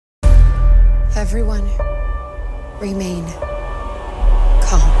everyone remain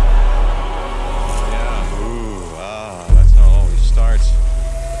calm. Yeah, that's how it always starts.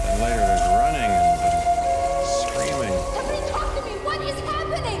 And later there's running and screaming. Somebody talk to me! What is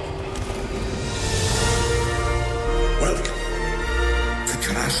happening? Welcome to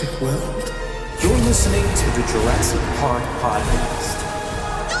Jurassic World. You're listening to the Jurassic Park podcast.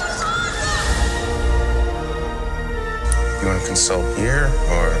 You want to consult here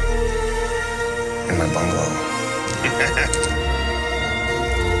or in my bungalow?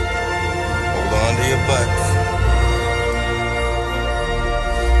 Hold on to your butts.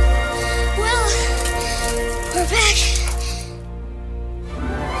 Well, we're back.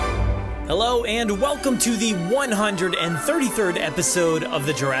 Hello and welcome to the 133rd episode of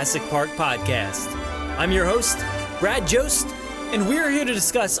the Jurassic Park podcast. I'm your host, Brad Jost, and we're here to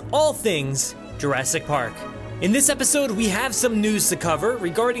discuss all things Jurassic Park. In this episode, we have some news to cover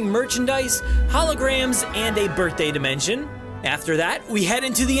regarding merchandise, holograms, and a birthday dimension. After that, we head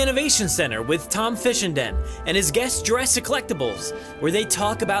into the Innovation Center with Tom Fishenden and his guest Jurassic Collectables, where they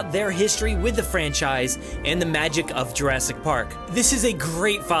talk about their history with the franchise and the magic of Jurassic Park. This is a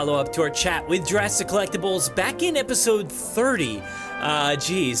great follow-up to our chat with Jurassic Collectables back in episode 30.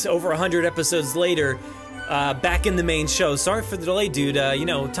 Over 100 episodes later, back in the main show. Sorry for the delay, dude.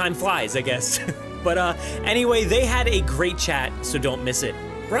 Time flies, I guess. But anyway, they had a great chat, so don't miss it.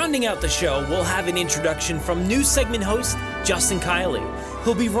 Rounding out the show, we'll have an introduction from new segment host Justin Kiley.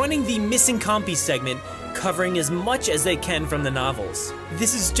 He'll be running the Missing Compy segment, covering as much as they can from the novels.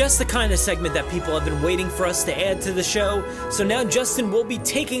 This is just the kind of segment that people have been waiting for us to add to the show, so now Justin will be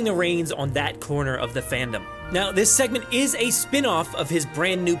taking the reins on that corner of the fandom. Now, this segment is a spin-off of his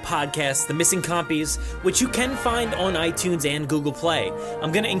brand new podcast, The Missing Compies, which you can find on iTunes and Google Play.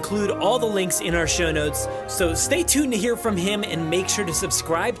 I'm going to include all the links in our show notes, so stay tuned to hear from him and make sure to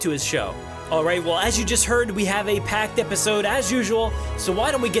subscribe to his show. Alright, well, as you just heard, we have a packed episode as usual, so why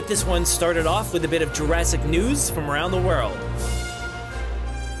don't we get this one started off with a bit of Jurassic news from around the world.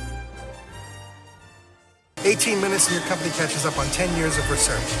 18 minutes and your company catches up on 10 years of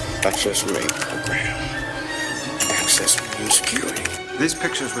research. Access me program. Access me security. These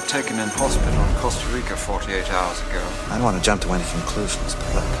pictures were taken in hospital in Costa Rica 48 hours ago. I don't want to jump to any conclusions,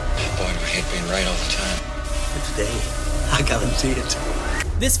 but look. Boy, do I hate being right all the time. But today, I guarantee it.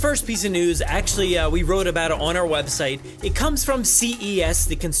 This first piece of news, actually, we wrote about it on our website. It comes from CES,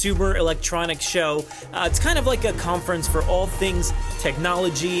 the Consumer Electronics Show. It's kind of like a conference for all things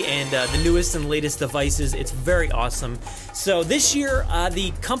technology and the newest and latest devices. It's very awesome. So this year,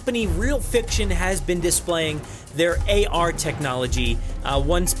 the company Real Fiction has been displaying their AR technology,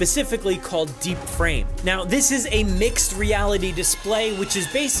 one specifically called Deep Frame. Now, this is a mixed reality display, which is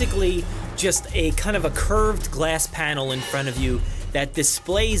basically just a kind of a curved glass panel in front of you that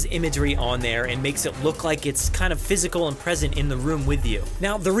displays imagery on there and makes it look like it's kind of physical and present in the room with you.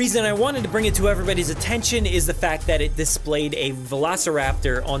 Now, the reason I wanted to bring it to everybody's attention is the fact that it displayed a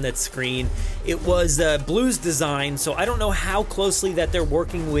velociraptor on that screen. It was Blue's design, so I don't know how closely that they're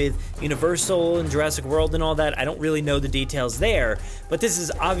working with Universal and Jurassic World and all that. I don't really know the details there, but this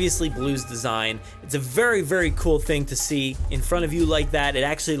is obviously Blue's design. It's a very, very cool thing to see in front of you like that. It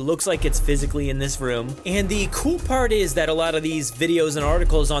actually looks like it's physically in this room. And the cool part is that a lot of these videos and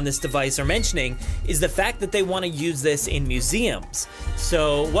articles on this device are mentioning is the fact that they want to use this in museums.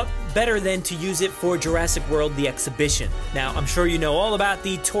 So what better than to use it for Jurassic World the exhibition? Now, I'm sure you know all about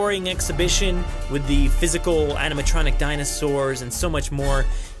the touring exhibition with the physical animatronic dinosaurs and so much more.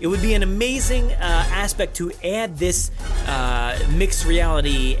 It would be an amazing aspect to add this mixed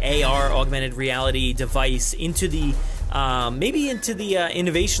reality AR augmented reality device into the maybe into the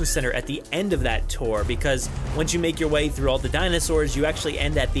Innovation Center at the end of that tour, because once you make your way through all the dinosaurs, you actually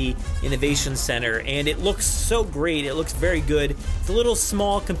end at the Innovation Center, and it looks so great. It looks very good. It's a little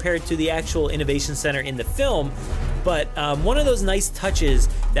small compared to the actual Innovation Center in the film, but one of those nice touches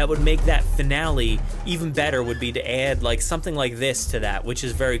that would make that finale even better would be to add like something like this to that, which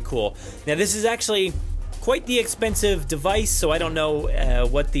is very cool. Now, this is actually quite the expensive device, so I don't know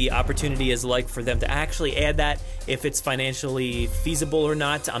what the opportunity is like for them to actually add that, if it's financially feasible or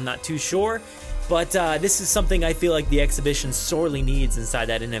not. I'm not too sure, but this is something I feel like the exhibition sorely needs inside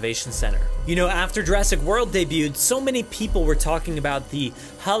that Innovation Center. You know, after Jurassic World debuted, so many people were talking about the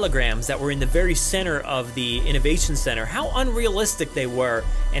holograms that were in the very center of the Innovation Center, how unrealistic they were,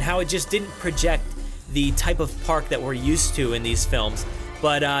 and how it just didn't project the type of park that we're used to in these films.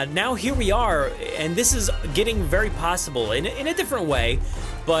 But now here we are, and this is getting very possible in a different way.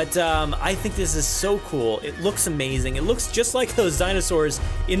 But I think this is so cool. It looks amazing. It looks just like those dinosaurs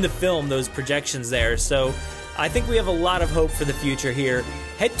in the film, those projections there. So I think we have a lot of hope for the future here.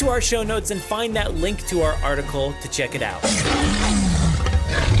 Head to our show notes and find that link to our article to check it out.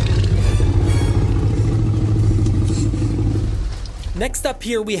 Next up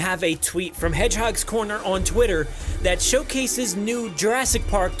here, we have a tweet from Hedgehog's Corner on Twitter that showcases new Jurassic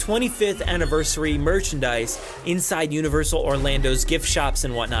Park 25th anniversary merchandise inside Universal Orlando's gift shops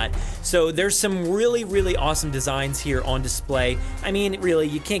and whatnot. So there's some really, really awesome designs here on display. I mean, really,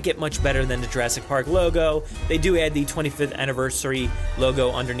 you can't get much better than the Jurassic Park logo. They do add the 25th anniversary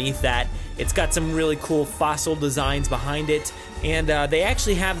logo underneath that. It's got some really cool fossil designs behind it, and they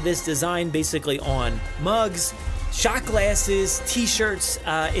actually have this design basically on mugs, shot glasses, t-shirts.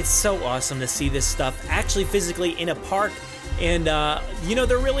 It's so awesome to see this stuff actually physically in a park. And,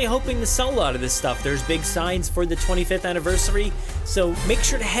 they're really hoping to sell a lot of this stuff. There's big signs for the 25th anniversary. So make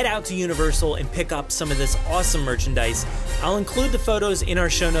sure to head out to Universal and pick up some of this awesome merchandise. I'll include the photos in our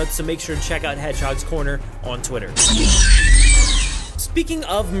show notes, so make sure to check out Hedgehog's Corner on Twitter. Speaking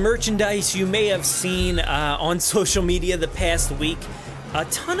of merchandise, you may have seen on social media the past week a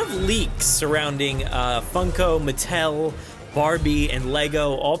ton of leaks surrounding Funko, Mattel, Barbie, and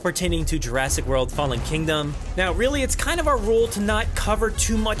Lego, all pertaining to Jurassic World Fallen Kingdom. Now, really, it's kind of our rule to not cover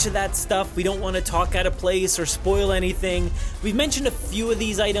too much of that stuff. We don't want to talk out of place or spoil anything. We've mentioned a few of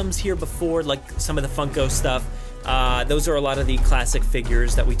these items here before, like some of the Funko stuff. Those are a lot of the classic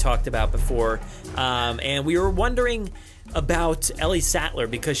figures that we talked about before. And we were wondering about Ellie Sattler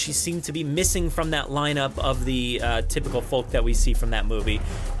because she seemed to be missing from that lineup of the typical folk that we see from that movie.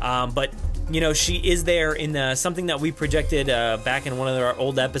 But she is there in something that we projected back in one of our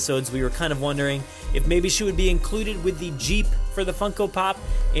old episodes. We were kind of wondering if maybe she would be included with the Jeep for the Funko Pop,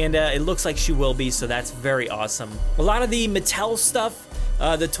 and it looks like she will be, so that's very awesome. A lot of the Mattel stuff,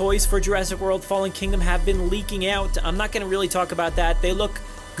 the toys for Jurassic World Fallen Kingdom, have been leaking out. I'm not going to really talk about that. They look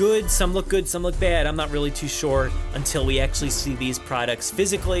good, some look bad. I'm not really too sure until we actually see these products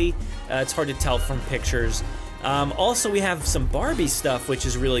physically. It's hard to tell from pictures. Also, we have some Barbie stuff, which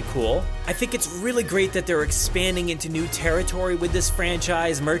is really cool. I think it's really great that they're expanding into new territory with this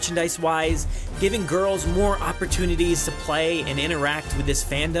franchise, merchandise-wise, giving girls more opportunities to play and interact with this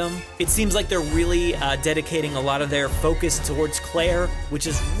fandom. It seems like they're really dedicating a lot of their focus towards Claire, which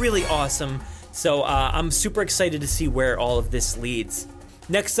is really awesome. So I'm super excited to see where all of this leads.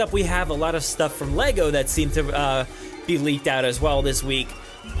 Next up, we have a lot of stuff from Lego that seemed to be leaked out as well this week.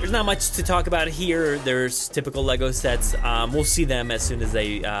 There's not much to talk about here. There's typical Lego sets. We'll see them as soon as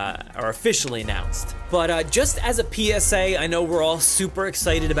they are officially announced. But just as a PSA, I know we're all super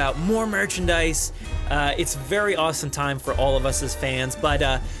excited about more merchandise. It's a very awesome time for all of us as fans,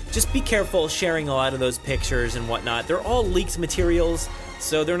 but just be careful sharing a lot of those pictures and whatnot. They're all leaked materials,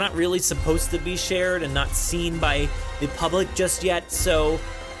 so they're not really supposed to be shared and not seen by the public just yet. So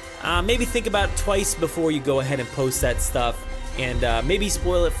maybe think about it twice before you go ahead and post that stuff. And maybe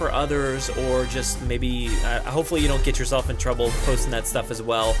spoil it for others, or just maybe, hopefully you don't get yourself in trouble posting that stuff as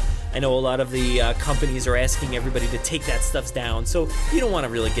well. I know a lot of the companies are asking everybody to take that stuff down, so you don't want to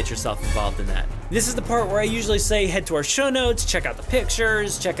really get yourself involved in that. This is the part where I usually say head to our show notes, check out the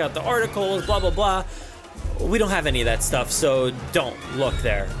pictures, check out the articles, blah, blah, blah. We don't have any of that stuff, so don't look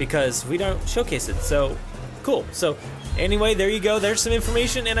there, because we don't showcase it, so cool. So anyway, there you go. There's some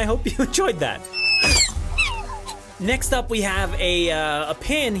information, and I hope you enjoyed that. Next up, we have a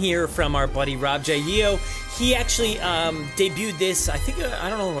pin here from our buddy Rob J. Yeo. He actually debuted this, I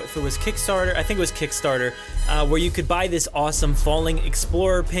don't know if it was Kickstarter, I think it was Kickstarter, where you could buy this awesome Falling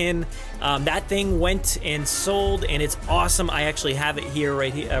Explorer pin. That thing went and sold, and it's awesome. I actually have it here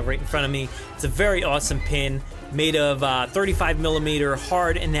right in front of me. It's a very awesome pin made of 35mm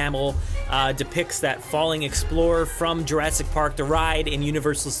hard enamel. Depicts that Falling Explorer from Jurassic Park the Ride in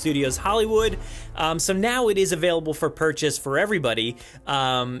Universal Studios Hollywood. So now it is available for purchase for everybody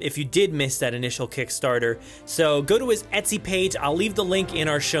if you did miss that initial Kickstarter. So go to his Etsy page. I'll leave the link in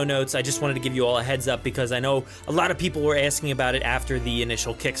our show notes. I just wanted to give you all a heads up because I know a lot of people were asking about it after the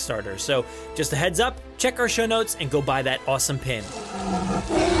initial Kickstarter. So just a heads up, check our show notes and go buy that awesome pin.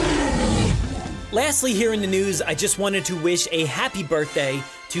 Lastly, here in the news, I just wanted to wish a happy birthday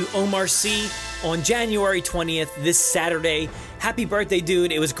to Omar C. on January 20th, this Saturday. Happy birthday,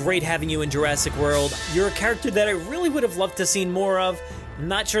 dude. It was great having you in Jurassic World. You're a character that I really would have loved to seen more of. I'm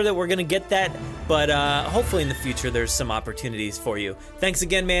not sure that we're going to get that, but hopefully in the future there's some opportunities for you. Thanks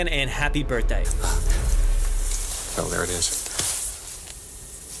again, man, and happy birthday. Oh, there it is.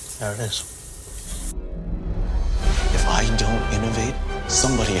 There it is. If I don't innovate,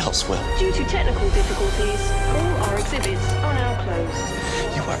 somebody else will. Due to technical difficulties, all our exhibits are now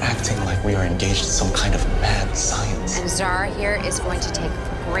closed. You You are acting like we are engaged in some kind of mad science. And Zara here is going to take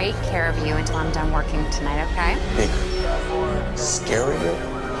great care of you until I'm done working tonight, okay? Bigger, scarier,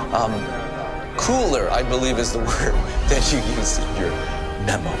 cooler, I believe is the word that you used in your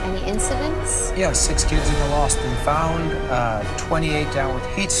memo. Any incidents? Yeah, 6 kids in the lost and found, 28 down with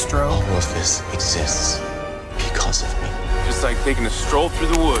heat stroke. All of this exists because of me. Just like taking a stroll through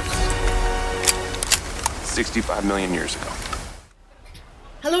the woods 65 million years ago.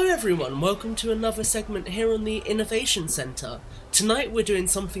 Hello everyone, welcome to another segment here on the Innovation Centre. Tonight we're doing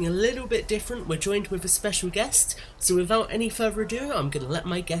something a little bit different. We're joined with a special guest, so without any further ado, I'm going to let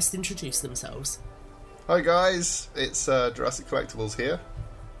my guest introduce themselves. Hi guys, it's Jurassic Collectables here.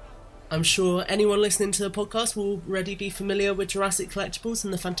 I'm sure anyone listening to the podcast will already be familiar with Jurassic Collectables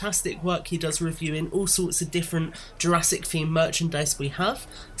and the fantastic work he does reviewing all sorts of different Jurassic-themed merchandise we have.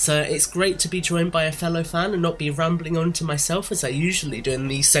 So it's great to be joined by a fellow fan and not be rambling on to myself as I usually do in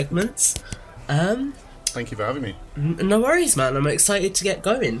these segments. Thank you for having me. No worries, man. I'm excited to get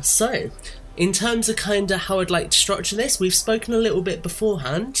going. So, in terms of kind of how I'd like to structure this, we've spoken a little bit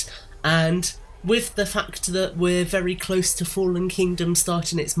beforehand, and with the fact that we're very close to Fallen Kingdom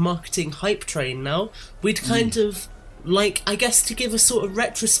starting its marketing hype train now, we'd kind of like, I guess, to give a sort of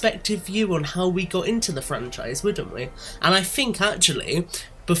retrospective view on how we got into the franchise, wouldn't we? And I think, actually,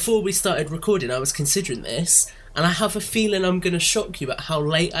 before we started recording, I was considering this, and I have a feeling I'm going to shock you at how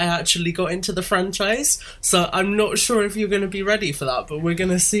late I actually got into the franchise, so I'm not sure if you're going to be ready for that, but we're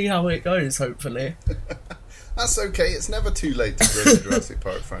going to see how it goes, hopefully. That's okay, it's never too late to join the Jurassic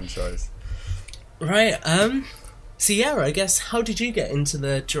Park franchise. Right, so yeah, I guess, how did you get into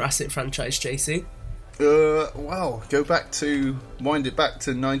the Jurassic franchise, JC? Well, wind it back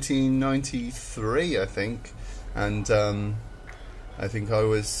to 1993, I think, and I think I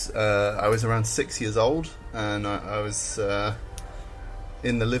was around 6 years old, and I was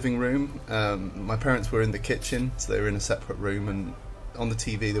in the living room. My parents were in the kitchen, so they were in a separate room, and on the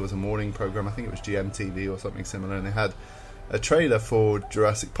TV there was a morning program, I think it was GMTV or something similar, and they had a trailer for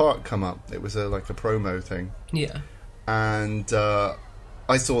Jurassic Park come up. It was like a promo thing. Yeah. And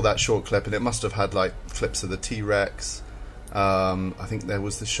I saw that short clip, and it must have had like clips of the T-Rex. I think there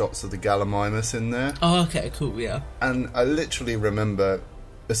was the shots of the Gallimimus in there. Oh, okay, cool, yeah. And I literally remember,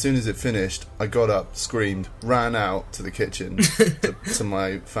 as soon as it finished, I got up, screamed, ran out to the kitchen to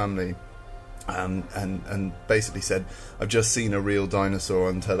my family, and basically said, I've just seen a real dinosaur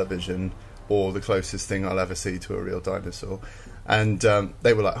on television, or the closest thing I'll ever see to a real dinosaur. And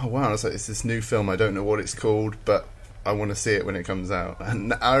they were like, oh wow, I was like, it's this new film, I don't know what it's called, but I want to see it when it comes out.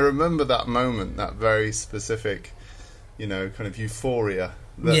 And I remember that moment, that very specific, kind of euphoria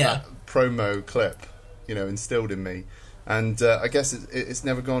that promo clip, instilled in me. And I guess it's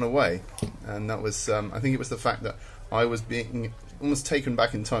never gone away. And that was, I think it was the fact that I was being almost taken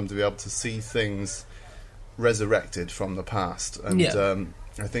back in time to be able to see things resurrected from the past. And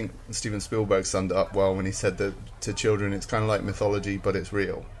I think Steven Spielberg summed it up well when he said that to children it's kind of like mythology, but it's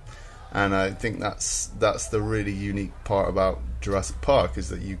real. And I think that's the really unique part about Jurassic Park, is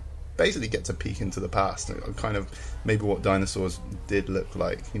that you basically get to peek into the past, and kind of maybe what dinosaurs did look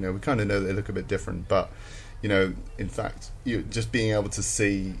like. We kind of know that they look a bit different, but in fact, you just being able to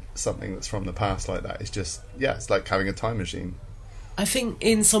see something that's from the past like that is just, it's like having a time machine. I think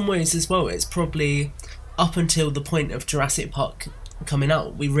in some ways as well, it's probably up until the point of Jurassic Park coming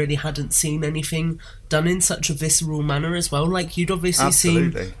out, we really hadn't seen anything done in such a visceral manner as well. Like, you'd obviously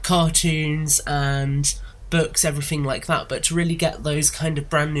seen cartoons and books, everything like that, but to really get those kind of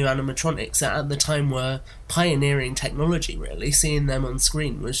brand new animatronics that at the time were pioneering technology, really, seeing them on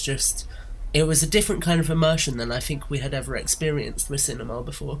screen was just, it was a different kind of immersion than I think we had ever experienced with cinema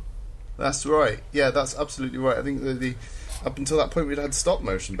before. That's right. Yeah, that's absolutely right. I think the up until that point we'd had stop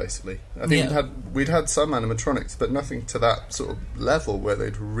motion, basically. I think we'd had some animatronics, but nothing to that sort of level where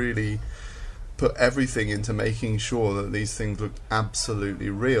they'd really put everything into making sure that these things looked absolutely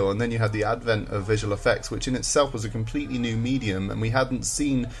real. And then you had the advent of visual effects, which in itself was a completely new medium, and we hadn't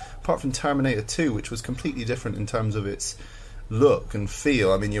seen, apart from Terminator 2, which was completely different in terms of its look and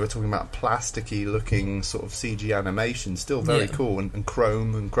feel. I mean, you were talking about plasticky looking sort of CG animation, still very cool, and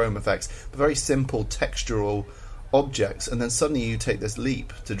chrome effects, but very simple textural objects. And then suddenly you take this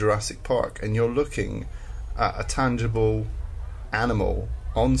leap to Jurassic Park, and you're looking at a tangible animal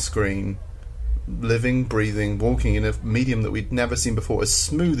on screen, living, breathing, walking in a medium that we'd never seen before, as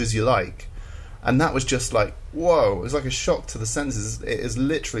smooth as you like. And that was just like, whoa, it was like a shock to the senses. It is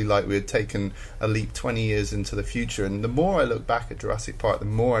literally like we had taken a leap 20 years into the future. And the more I look back at Jurassic Park, the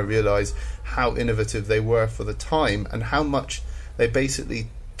more I realise how innovative they were for the time, and how much they basically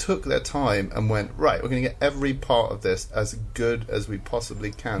took their time and went, right, we're going to get every part of this as good as we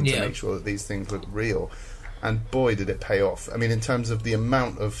possibly can to make sure that these things look real. And boy, did it pay off. I mean, in terms of the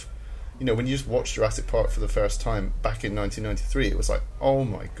amount of, you know, when you just watched Jurassic Park for the first time back in 1993, it was like, oh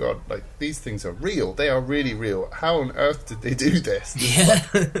my god, like, these things are real. They are really real. How on earth did they do this?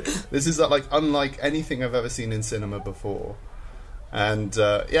 This is like unlike anything I've ever seen in cinema before. And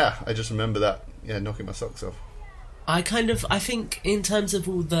I just remember that, knocking my socks off. I think in terms of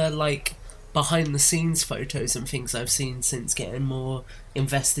all the, like, behind the scenes photos and things I've seen since getting more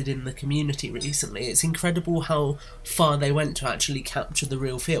invested in the community recently, it's incredible how far they went to actually capture the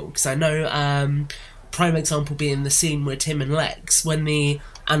real feel. Because I know, prime example being the scene with Tim and Lex, when the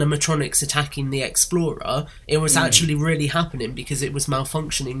animatronics attacking the Explorer, it was actually really happening because it was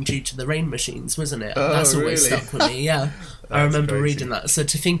malfunctioning due to the rain machines, wasn't it? That's always stuck with me, yeah. I remember reading that. So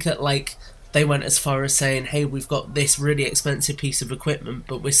to think that, like, they went as far as saying, hey, we've got this really expensive piece of equipment,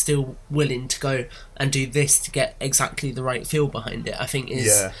 but we're still willing to go and do this to get exactly the right feel behind it, I think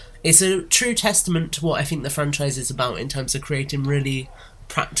it's a true testament to what I think the franchise is about in terms of creating really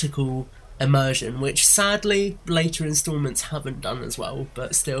practical immersion, which sadly later installments haven't done as well,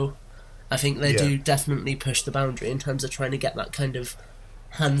 but still I think they do definitely push the boundary in terms of trying to get that kind of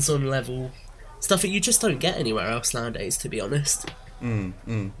hands-on level stuff that you just don't get anywhere else nowadays, to be honest. I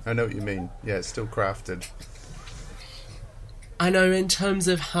know what you mean. Yeah, it's still crafted. I know in terms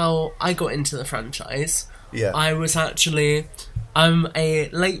of how I got into the franchise, I was I'm a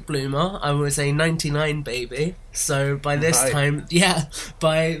late bloomer. I was a 99 baby. So by this time,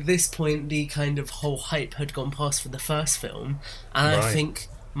 by this point, the kind of whole hype had gone past for the first film. And I think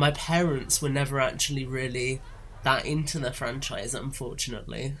my parents were never actually really that into the franchise,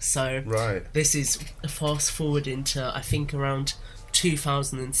 unfortunately. So this is fast forward into, I think, around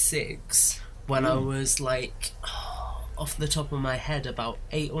 2006, when I was like, off the top of my head, about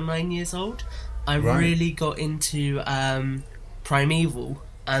 8 or 9 years old. I really got into Primeval,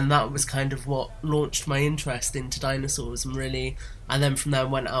 and that was kind of what launched my interest into dinosaurs, and then from there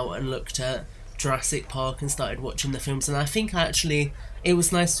went out and looked at Jurassic Park and started watching the films. And I think actually it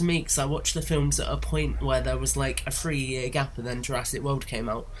was nice for me because I watched the films at a point where there was like a 3-year gap and then Jurassic World came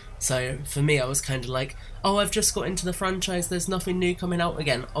out. So for me, I was kind of like, oh, I've just got into the franchise, there's nothing new coming out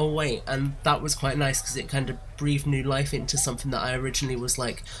again. Oh wait, and that was quite nice because it kind of breathed new life into something that I originally was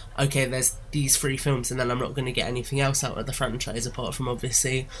like, okay, there's these 3 films and then I'm not going to get anything else out of the franchise apart from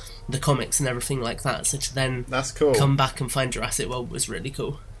obviously the comics and everything like that. So to then come back and find Jurassic World was really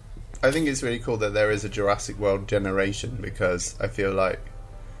cool. I think it's really cool that there is a Jurassic World generation, because I feel like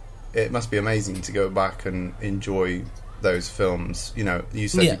it must be amazing to go back and enjoy those films. You know, you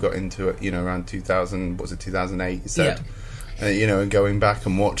said you got into it, around 2000, what was it, 2008, you said? And going back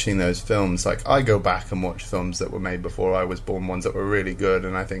and watching those films, like, I go back and watch films that were made before I was born, ones that were really good,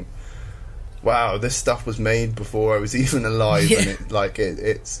 and I think, wow, this stuff was made before I was even alive, and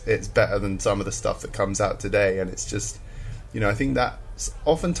it's better than some of the stuff that comes out today, and it's just, I think that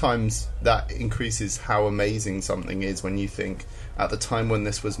oftentimes that increases how amazing something is when you think, at the time when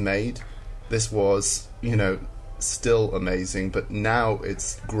this was made, this was, still amazing, but now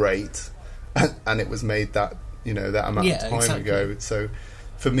it's great, and it was made that, that amount of time ago. So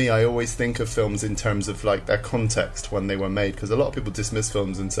for me, I always think of films in terms of like their context when they were made, because a lot of people dismiss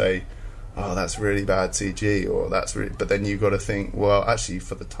films and say, oh, that's really bad CG, or that's really, but then you've got to think, well, actually,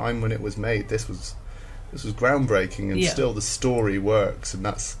 for the time when it was made, this was groundbreaking, and still the story works, and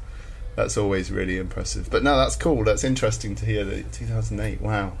that's always really impressive. But no, that's cool. That's interesting to hear that 2008.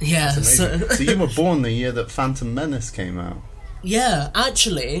 Wow. Yeah. So you were born the year that Phantom Menace came out. Yeah,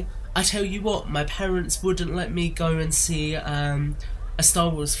 actually, I tell you what, my parents wouldn't let me go and see a Star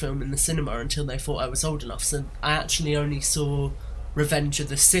Wars film in the cinema until they thought I was old enough. So I actually only saw Revenge of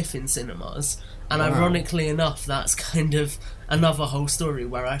the Sith in cinemas. And ironically enough, that's kind of another whole story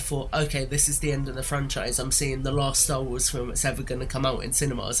where I thought, okay, this is the end of the franchise. I'm seeing the last Star Wars film that's ever going to come out in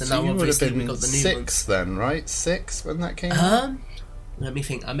cinemas. And so now obviously we got the new 6 then, right? 6 when that came out? Let me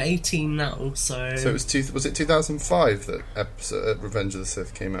think. I'm 18 now, so... So it was it 2005 that Revenge of the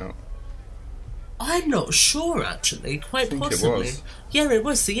Sith came out? I'm not sure, actually. Quite possibly. It was. Yeah, it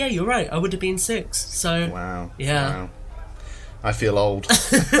was. So yeah, you're right. I would have been 6. So... Wow. Yeah. Wow. I feel old.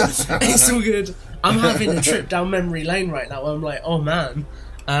 It's all good. I'm having a trip down memory lane right now. I'm like, oh man.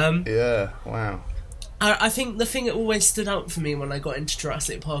 Yeah, wow. I think the thing that always stood out for me when I got into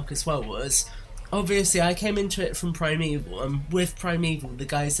Jurassic Park as well was, obviously I came into it from Primeval, and with Primeval, the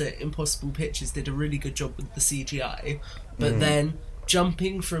guys at Impossible Pictures did a really good job with the CGI, but then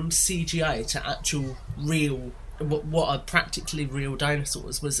jumping from CGI to actual real... what are practically real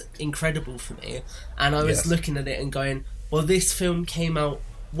dinosaurs was incredible for me. And I was looking at it and going, well, this film came out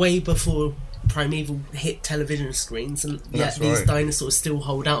way before Primeval hit television screens, and yet these dinosaurs still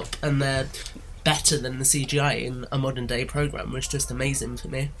hold up, and they're better than the CGI in a modern day program, was just amazing for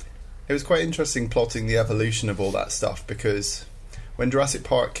me. It was quite interesting plotting the evolution of all that stuff, because when Jurassic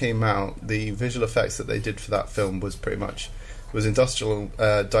Park came out, the visual effects that they did for that film was pretty much Industrial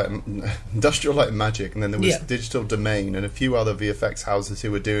Light and Magic, and then there was Digital Domain and a few other VFX houses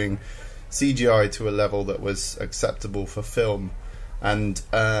who were doing CGI to a level that was acceptable for film. And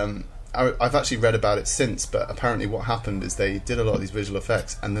I've actually read about it since, but apparently what happened is they did a lot of these visual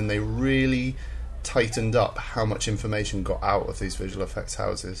effects, and then they really tightened up how much information got out of these visual effects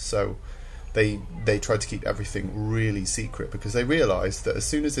houses. So they tried to keep everything really secret, because they realised that as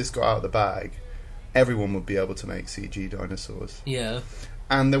soon as this got out of the bag, everyone would be able to make CG dinosaurs. Yeah.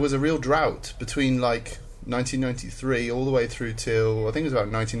 And there was a real drought between like 1993 all the way through till I think it was about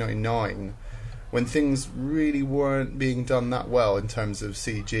 1999, when things really weren't being done that well in terms of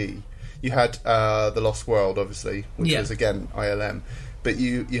CG. You had The Lost World, obviously, which was, again, ILM. But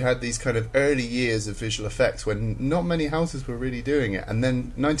you had these kind of early years of visual effects when not many houses were really doing it. And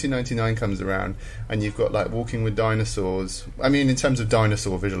then 1999 comes around, and you've got, like, Walking with Dinosaurs. I mean, in terms of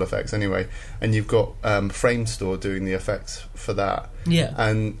dinosaur visual effects, anyway. And you've got Framestore doing the effects for that. Yeah.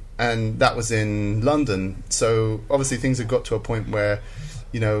 And that was in London. So, obviously, things had got to a point where,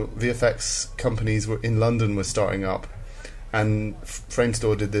 you know, VFX companies in London were starting up. And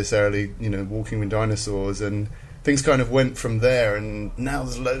Framestore did this early, you know, Walking with Dinosaurs, and things kind of went from there. And now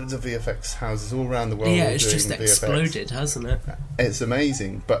there's loads of VFX houses all around the world. Yeah, it's doing just exploded, hasn't it? It's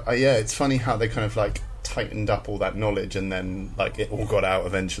amazing, but it's funny how they kind of like tightened up all that knowledge, and then like it all got out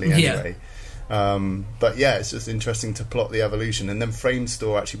eventually anyway. But yeah, it's just interesting to plot the evolution. And then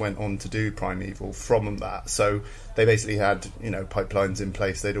Framestore actually went on to do Primeval from that. So they basically had, you know, pipelines in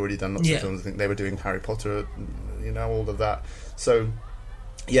place. They'd already done lots of films. I think they were doing Harry Potter, you know, all of that. So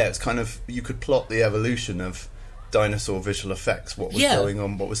yeah, it's kind of, you could plot the evolution of dinosaur visual effects, what was going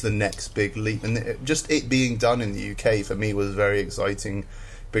on, what was the next big leap. And it being done in the UK for me was very exciting,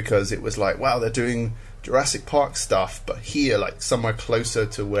 because it was like, wow, they're doing Jurassic Park stuff, but here, like somewhere closer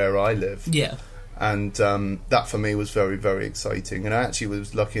to where I live. Yeah. And that for me was very, very exciting. And I actually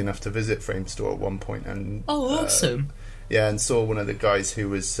was lucky enough to visit Framestore at one point, and awesome. And saw one of the guys who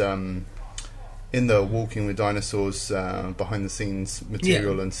was in the Walking with Dinosaurs behind the scenes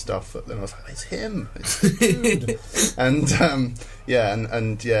material and stuff. And I was like, it's him, it's the dude. And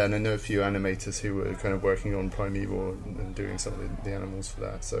and I know a few animators who were kind of working on Primeval and doing some of the animals for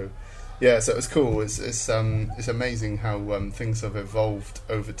that. So yeah, so it was cool. It's amazing how things have evolved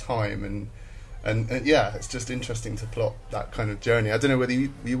over time, and it's just interesting to plot that kind of journey. I don't know whether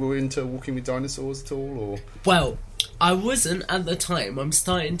you were into Walking with Dinosaurs at all, or... Well, I wasn't at the time. I'm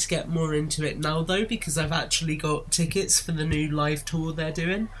starting to get more into it now, though, because I've actually got tickets for the new live tour they're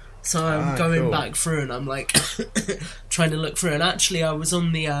doing. So I'm going back through, and I'm like trying to look through. And actually, I was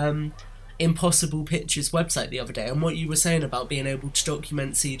on the Impossible Pictures website the other day, and what you were saying about being able to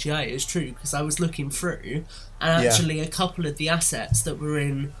document CGI is true, because I was looking through, and actually a couple of the assets that were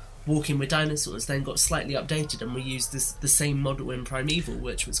in Walking with Dinosaurs then got slightly updated, and we used the same model in Primeval,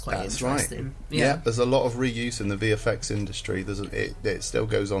 which was quite interesting. Right. Yeah, there's a lot of reuse in the VFX industry. It still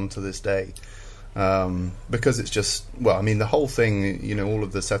goes on to this day, because it's just, well, I mean, the whole thing, you know, all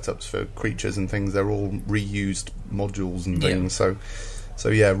of the setups for creatures and things, they're all reused modules and things. So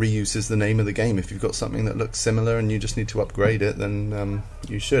yeah, reuse is the name of the game. If you've got something that looks similar and you just need to upgrade it, then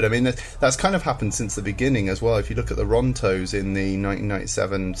you should. I mean, that's kind of happened since the beginning as well. If you look at the Rontos in the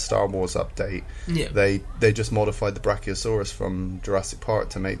 1997 Star Wars update, they just modified the Brachiosaurus from Jurassic Park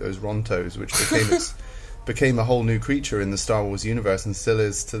to make those Rontos, which became a whole new creature in the Star Wars universe, and still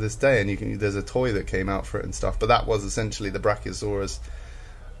is to this day. And there's a toy that came out for it and stuff. But that was essentially the Brachiosaurus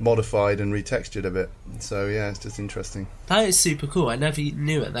modified and retextured a bit. So yeah, it's just interesting. That is super cool. I never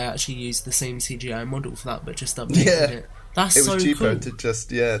knew it. They actually used the same CGI model for that, but just updated it. That's so cool. It was cheaper to just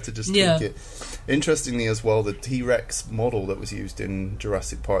tweak it. Interestingly as well, the T-Rex model that was used in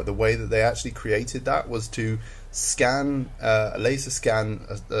Jurassic Park, the way that they actually created that was to laser scan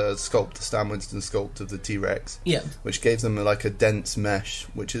a sculpt, the Stan Winston sculpt of the T-Rex, which gave them like a dense mesh,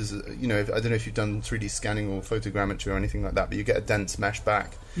 which is, you know, I don't know if you've done 3D scanning or photogrammetry or anything like that, but you get a dense mesh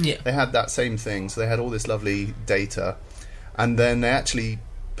back. They had that same thing, so they had all this lovely data, and then they actually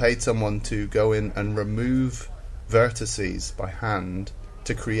paid someone to go in and remove vertices by hand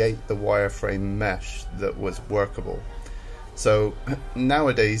to create the wireframe mesh that was workable. So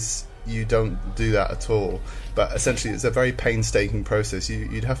nowadays you don't do that at all, but essentially it's a very painstaking process.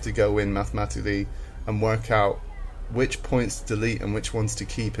 You'd have to go in mathematically and work out which points to delete and which ones to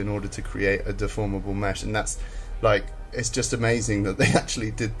keep in order to create a deformable mesh, and that's like it's just amazing that they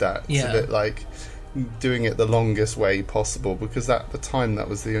actually did that. It's Yeah. a bit like doing it the longest way possible, because at the time that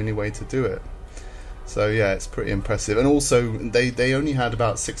was the only way to do it. So yeah, it's pretty impressive. And also they only had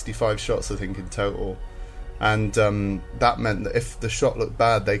about 65 shots, I think, in total, and that meant that if the shot looked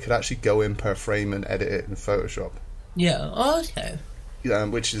bad, they could actually go in per frame and edit it in Photoshop. Yeah. Oh, okay.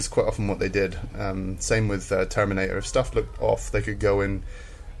 Which is quite often what they did. Same with Terminator. If stuff looked off, they could go in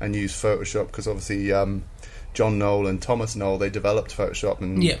and use Photoshop, because obviously John Knoll and Thomas Knoll, they developed Photoshop,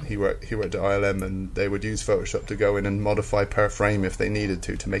 and he worked at ILM, and they would use Photoshop to go in and modify per frame if they needed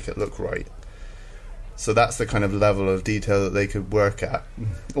to make it look right. So that's the kind of level of detail that they could work at.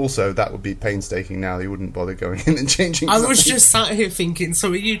 Also, that would be painstaking now. They wouldn't bother going in and changing I something. was just sat here thinking,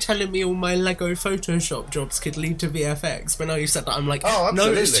 so are you telling me all my Lego Photoshop jobs could lead to VFX? But now you said that, I'm like, oh,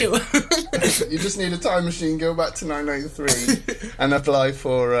 no, absolutely. it's chill. You just need a time machine, go back to 1993 and apply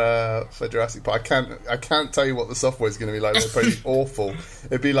for Jurassic Park. I can't tell you what the software is going to be like. They're pretty awful.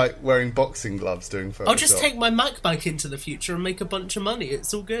 It'd be like wearing boxing gloves doing Photoshop. I'll just take my Mac back into the future and make a bunch of money.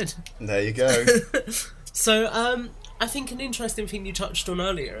 It's all good. There you go. So, I think an interesting thing you touched on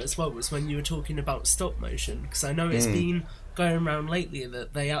earlier as well was when you were talking about stop motion, because I know it's been going around lately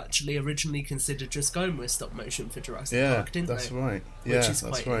that they actually originally considered just going with stop motion for Jurassic Park, didn't that's they? right. Which Yeah, is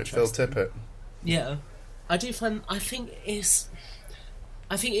that's quite right. Phil Tippett. Yeah, I do find. I think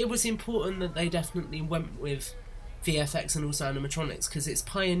it was important that they definitely went with VFX and also animatronics, because it's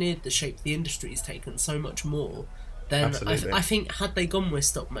pioneered the shape the industry's taken so much more. Then I think had they gone with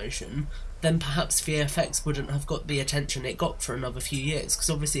stop motion, then perhaps VFX wouldn't have got the attention it got for another few years. Because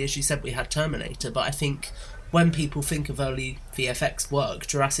obviously, as you said, we had Terminator, but I think when people think of early VFX work,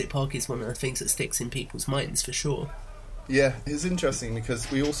 Jurassic Park is one of the things that sticks in people's minds for sure. Yeah, it's interesting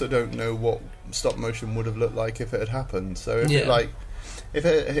because we also don't know what stop motion would have looked like if it had happened. So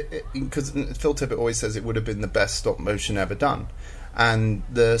because Phil Tippett always says it would have been the best stop motion ever done. And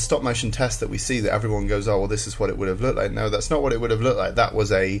the stop motion test that we see, that everyone goes, oh well, this is what it would have looked like. No, that's not what it would have looked like. That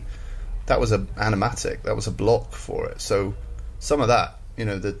was a animatic. That was a block for it. So some of that,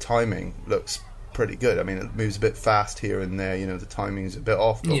 the timing looks pretty good. I mean, it moves a bit fast here and there. The timing is a bit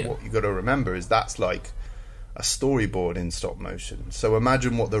off. But what you got to remember is that's like a storyboard in stop motion. So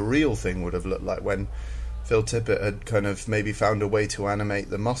imagine what the real thing would have looked like when Phil Tippett had kind of maybe found a way to animate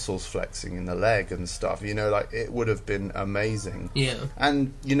the muscles flexing in the leg and stuff. It would have been amazing. Yeah.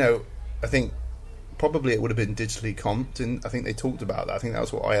 And I think probably it would have been digitally comped, and I think they talked about that. I think that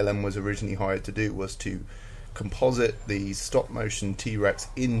was what ILM was originally hired to do, was to composite the stop motion T-Rex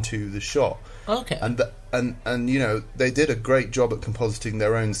into the shot. Okay. And they did a great job at compositing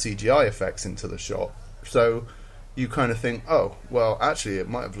their own CGI effects into the shot. So you kind of think, oh, well, actually, it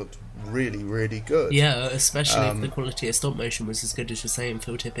might have looked really, really good. Yeah, especially if the quality of stop motion was as good as you're saying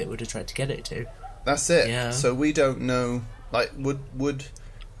Phil Tippett would have tried to get it to. That's it. Yeah. So we don't know, like, would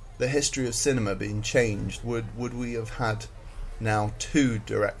the history of cinema being changed? Would we have had now two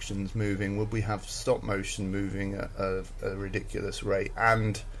directions moving? Would we have stop motion moving at a ridiculous rate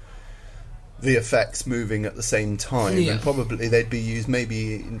and VFX moving at the same time? Yeah. And probably they'd be used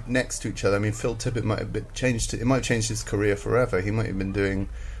maybe next to each other. I mean, Phil Tippett might have changed his career forever. He might have been doing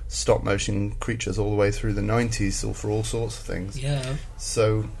stop motion creatures all the way through the 90s, or for all sorts of things. Yeah.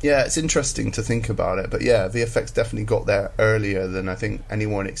 So yeah, it's interesting to think about it. But yeah, VFX definitely got there earlier than I think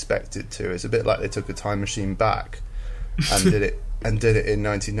anyone expected to. It's a bit like they took a time machine back and did it in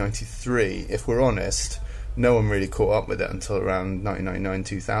 1993. If we're honest, no one really caught up with it until around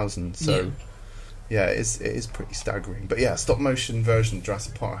 1999-2000. So yeah, it is pretty staggering. But yeah, stop motion version of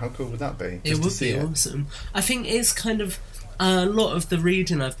Jurassic Park, how cool would that be? It would be awesome. I think it's kind of a lot of the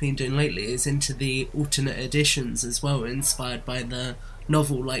reading I've been doing lately is into the alternate editions as well, inspired by the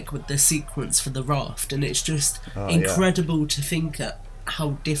novel, like with the sequence for the raft, and it's just incredible to think at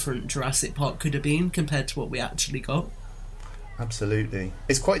how different Jurassic Park could have been compared to what we actually got. Absolutely.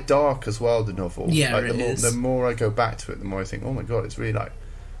 It's quite dark as well, the novel. Yeah, like, the more I go back to it, the more I think, oh my god, it's really like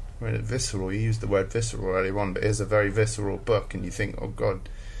really visceral. You used the word visceral earlier on, but it is a very visceral book, and you think, oh god,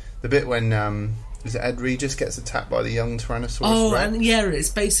 the bit when is it Ed Regis gets attacked by the young Tyrannosaurus Rex? And it's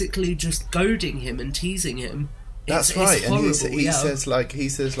basically just goading him and teasing him. That's right. It's horrible, and he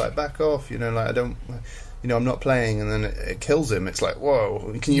says like back off, I don't, I'm not playing, and then it kills him. It's like,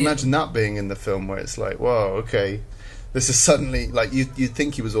 whoa, can you imagine that being in the film, where it's like, whoa, okay, this is suddenly like you'd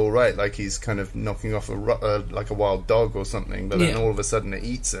think he was all right, like he's kind of knocking off like a wild dog or something, but then all of a sudden it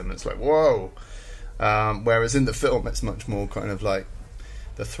eats him. It's like, whoa. Whereas in the film it's much more kind of like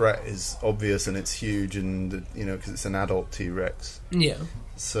the threat is obvious and it's huge, and because it's an adult T-Rex. Yeah.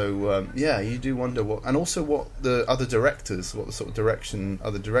 So you do wonder what the sort of direction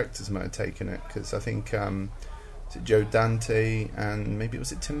other directors might have taken it, because I think is it Joe Dante and maybe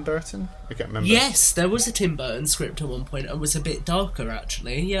was it Tim Burton? I can't remember. Yes, there was a Tim Burton script at one point. It was a bit darker,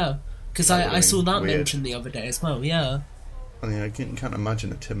 actually, yeah. Because I saw that weird. mentioned the other day as well, yeah. I mean, I can't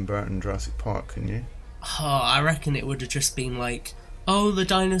imagine a Tim Burton Jurassic Park, can you? Oh, I reckon it would have just been like, oh, the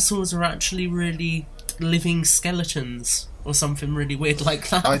dinosaurs are actually really living skeletons, or something really weird like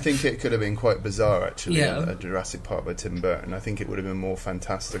that. I think it could have been quite bizarre, actually, Yeah. a Jurassic Park by Tim Burton. I think it would have been more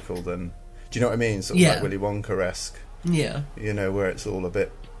fantastical than... Do you know what I mean? Sort of Yeah. like Willy Wonka-esque. Yeah. You know, where it's all a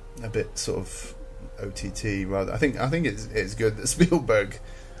bit sort of OTT rather. I think it's good that Spielberg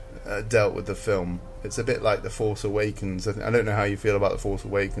dealt with the film. It's a bit like The Force Awakens. I don't know how you feel about The Force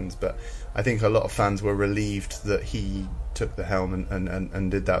Awakens, but I think a lot of fans were relieved that he took the helm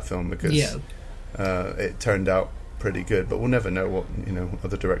and did that film, because it turned out pretty good. But we'll never know what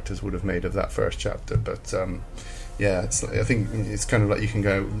other directors would have made of that first chapter. But I think it's kind of like you can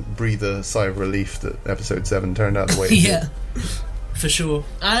go breathe a sigh of relief that episode 7 turned out the way it did. For sure.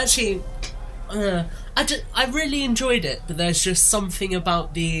 I really enjoyed it, but there's just something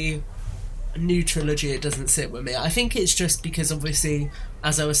about the new trilogy it doesn't sit with me. I think it's just because, obviously,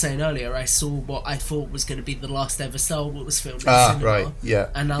 as I was saying earlier, I saw what I thought was going to be the last ever Star Wars film in cinema, right, yeah,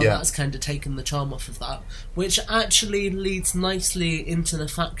 and now that's kind of taken the charm off of that, which actually leads nicely into the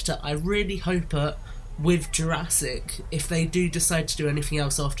fact that I really hope that with Jurassic, if they do decide to do anything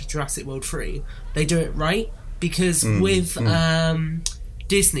else after Jurassic World 3, they do it right, because with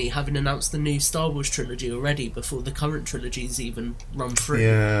Disney having announced the new Star Wars trilogy already before the current trilogy's even run through,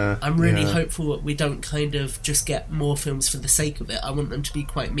 I'm really hopeful that we don't kind of just get more films for the sake of it. I want them to be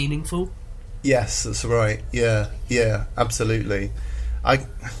quite meaningful. Yes, that's right. Yeah, absolutely. I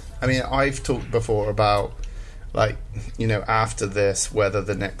mean, I've talked before about, like, after this, whether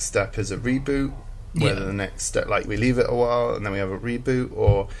the next step is a reboot, whether the next step, like, we leave it a while and then we have a reboot,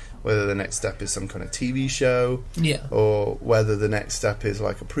 or whether the next step is some kind of TV show, or whether the next step is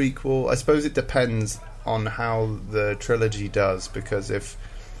like a prequel. I suppose it depends on how the trilogy does, because if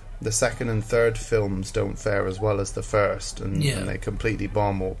the second and third films don't fare as well as the first, and they completely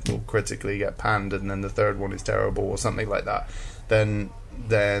bomb or critically get panned, and then the third one is terrible or something like that, then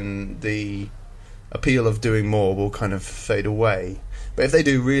the appeal of doing more will kind of fade away. But if they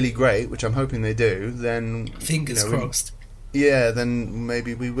do really great, which I'm hoping they do, then fingers crossed. Yeah, then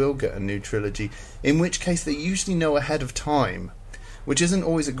maybe we will get a new trilogy. In which case, they usually know ahead of time, which isn't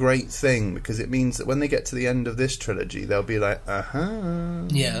always a great thing, because it means that when they get to the end of this trilogy, they'll be like,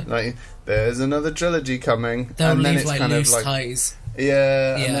 like, there's another trilogy coming. They'll and then leave it's like kind loose of like ties.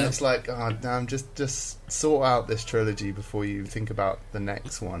 Yeah, and then it's like, oh damn, just sort out this trilogy before you think about the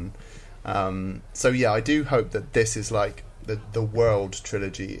next one. So yeah, I do hope that this is like the world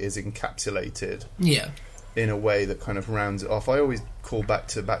trilogy is encapsulated. In a way that kind of rounds it off. I always call Back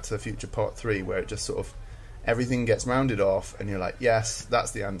to the Future Part 3, where it just sort of everything gets rounded off, and you're like, yes,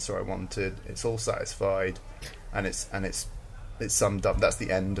 that's the answer I wanted. It's all satisfied, and it's summed up. That's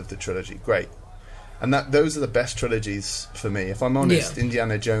the end of the trilogy. Great. And those are the best trilogies for me. If I'm honest,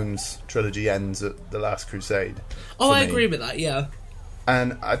 Indiana Jones trilogy ends at The Last Crusade. Oh, I agree with that. Yeah.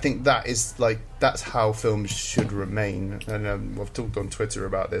 And I think that's how films should remain. And I've talked on Twitter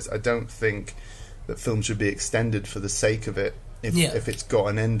about this. I don't think that films should be extended for the sake of it if it's got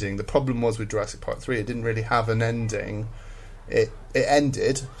an ending. The problem was with Jurassic Park 3, it didn't really have an ending. It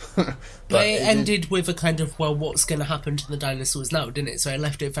ended. but it ended with a kind of, well, what's going to happen to the dinosaurs now, didn't it? So it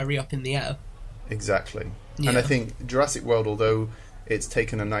left it very up in the air. Exactly. And I think Jurassic World, although it's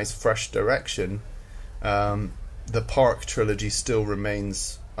taken a nice fresh direction, the Park trilogy still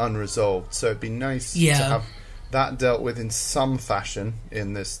remains unresolved. So it'd be nice to have that dealt with in some fashion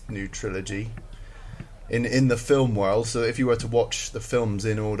in this new trilogy. In the film world, so if you were to watch the films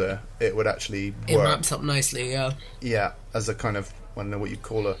in order, it would actually work. It wraps up nicely, Yeah, as a kind of, I don't know what you'd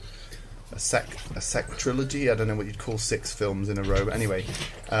call a sec trilogy. I don't know what you'd call 6 films in a row. But anyway,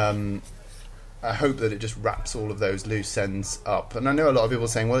 I hope that it just wraps all of those loose ends up. And I know a lot of people are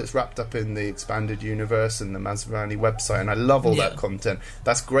saying, well, it's wrapped up in the expanded universe and the Masrani website, and I love all that content.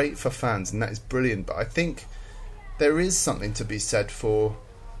 That's great for fans, and that is brilliant. But I think there is something to be said for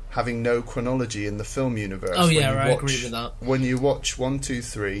having no chronology in the film universe. I agree with that. When you watch 1, 2,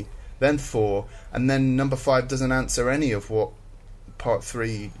 3, then 4, and then number 5 doesn't answer any of what part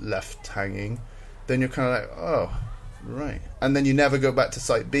 3 left hanging, then you're kind of like, oh, right. And then you never go back to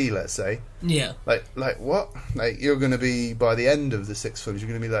Site B, let's say. Yeah. Like what? Like, you're going to be, by the end of the 6 films, you're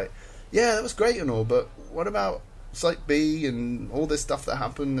going to be like, yeah, that was great and all, but what about Site B and all this stuff that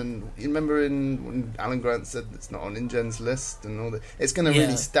happened? And you remember when Alan Grant said it's not on InGen's list and all that? It's going to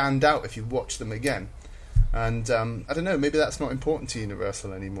really stand out if you watch them again. And I don't know, maybe that's not important to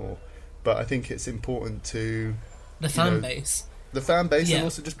Universal anymore, but I think it's important to The fan base. The fan base, Yeah. and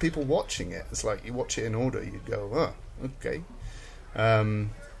also just people watching it. It's like you watch it in order, you go, oh, okay. And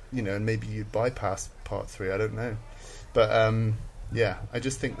maybe you'd bypass part 3, I don't know. But, yeah, I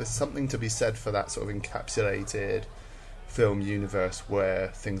just think there's something to be said for that sort of encapsulated film universe where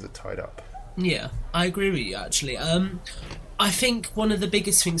things are tied up. Yeah, I agree with you, actually. I think one of the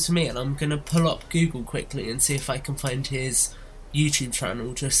biggest things for me, and I'm going to pull up Google quickly and see if I can find his YouTube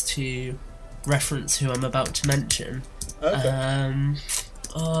channel just to reference who I'm about to mention. Okay.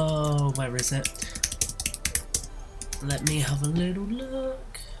 Where is it? Let me have a little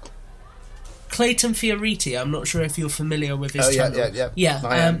look. Clayton Fioriti, I'm not sure if you're familiar with his channel.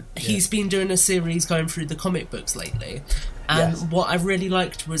 Yeah. He's been doing a series going through the comic books lately. And what I really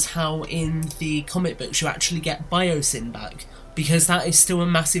liked was how in the comic books you actually get Biosyn back, because that is still a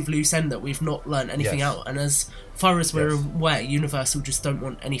massive loose end that we've not learnt anything out. And as far as we're aware, Universal just don't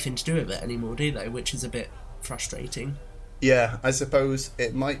want anything to do with it anymore, do they? Which is a bit frustrating. Yeah, I suppose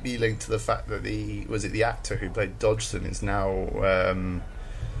it might be linked to the fact that the actor who played Dodgson is now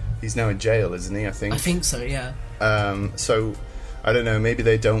he's now in jail, isn't he? I think so, yeah. So I don't know, maybe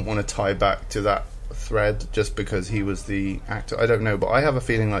they don't want to tie back to that thread just because he was the actor. I don't know, but I have a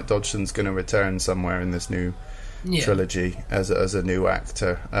feeling like Dodgson's going to return somewhere in this new trilogy as a new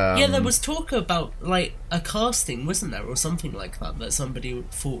actor. There was talk about like a casting, wasn't there, or something like that somebody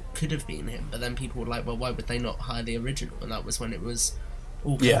thought could have been him, but then people were like, well, why would they not hire the original? And that was when it was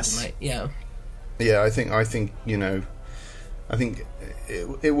all kind of like, yeah, I think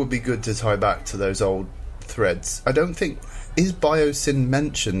it would be good to tie back to those old threads. I don't think... Is Biosyn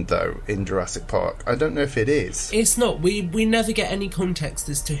mentioned, though, in Jurassic Park? I don't know if it is. It's not. We never get any context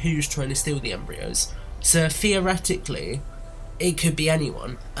as to who's trying to steal the embryos. So, theoretically, it could be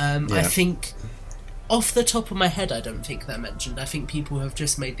anyone. I think, off the top of my head, I don't think they're mentioned. I think people have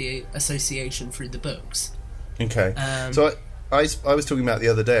just made the association through the books. Okay. So, I was talking about the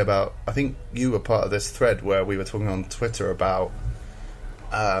other day about... I think you were part of this thread where we were talking on Twitter about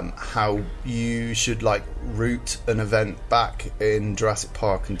how you should root an event back in Jurassic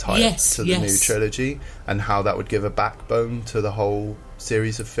Park and tie it to the new trilogy, and how that would give a backbone to the whole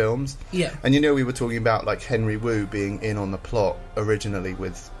series of films. Yeah. And we were talking about Henry Wu being in on the plot originally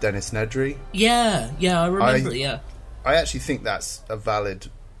with Dennis Nedry. Yeah, I remember. I actually think that's a valid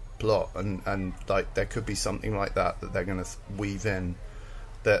plot, and there could be something like that they're going to weave in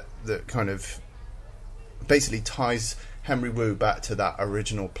that kind of basically ties Henry Wu back to that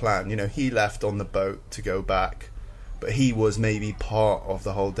original plan. He left on the boat to go back, but he was maybe part of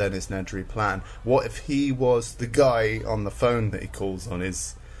the whole Dennis Nedry plan. What if he was the guy on the phone that he calls on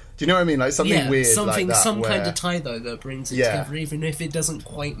his... Do you know what I mean? Something weird like that. Some kind of tie, though, that brings it together, even if it doesn't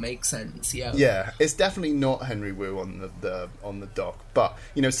quite make sense, Yeah, it's definitely not Henry Wu on the dock, but,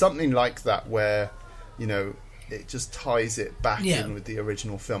 something like that where, it just ties it back in with the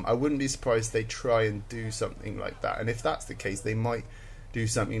original film. I wouldn't be surprised they try and do something like that. And if that's the case, they might do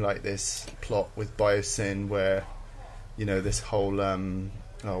something like this plot with Biosyn where, this whole...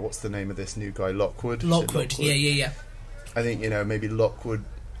 what's the name of this new guy? Lockwood? Lockwood, yeah. I think, maybe Lockwood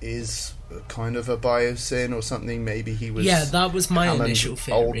is kind of a Biosyn or something. Maybe he was... Yeah, that was my initial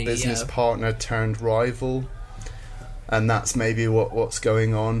theory. Old business partner turned rival. And that's maybe what's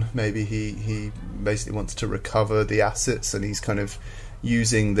going on. Maybe he basically wants to recover the assets, and he's kind of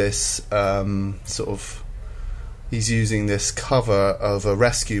using this he's using this cover of a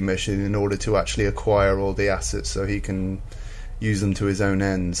rescue mission in order to actually acquire all the assets so he can use them to his own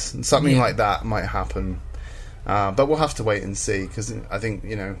ends. And something like that might happen. But we'll have to wait and see, because I think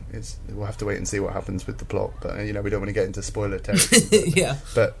we'll have to wait and see what happens with the plot. But we don't want to get into spoiler territory.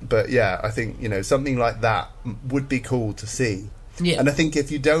 But yeah, I think something like that would be cool to see. Yeah. And I think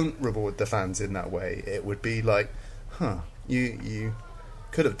if you don't reward the fans in that way, it would be like, you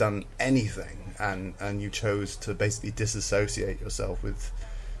could have done anything, and you chose to basically disassociate yourself with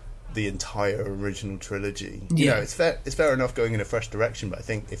the entire original trilogy. It's fair enough going in a fresh direction, but I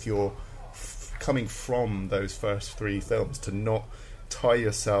think if you're coming from those first 3 films, to not tie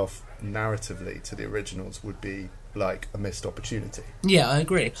yourself narratively to the originals would be like a missed opportunity. Yeah, I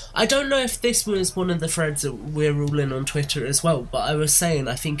agree. I don't know if this was one of the threads that we're all in on Twitter as well, but I was saying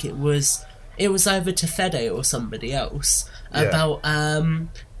I think it was either to Fede or somebody else about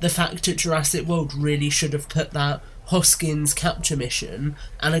the fact that Jurassic World really should have put that Hoskins capture mission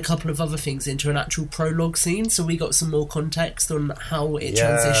and a couple of other things into an actual prologue scene, so we got some more context on how it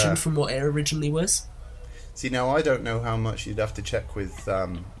transitioned from what it originally was. See, now I don't know how much, you'd have to check with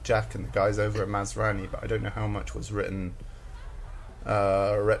Jack and the guys over at Masrani, but I don't know how much was written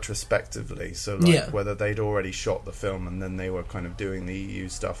retrospectively, so like whether they'd already shot the film and then they were kind of doing the EU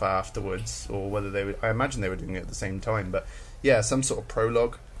stuff afterwards, or whether they would, I imagine they were doing it at the same time, but yeah, some sort of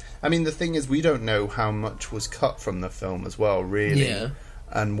prologue. I mean, the thing is, we don't know how much was cut from the film as well, really,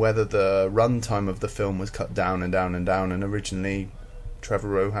 and whether the runtime of the film was cut down and down and down, and originally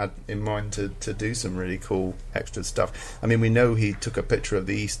Trevorrow had in mind to do some really cool extra stuff. I mean, we know he took a picture of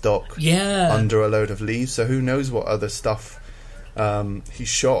the East Dock under a load of leaves, so who knows what other stuff he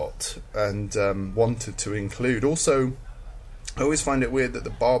shot and wanted to include. Also, I always find it weird that the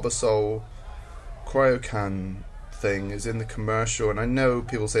Barbasol cryocan thing is in the commercial, and I know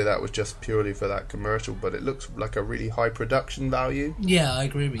people say that was just purely for that commercial, but it looks like a really high production value. Yeah, I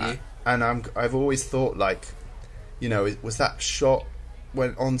agree with you. And I've always thought, like, you know, was that shot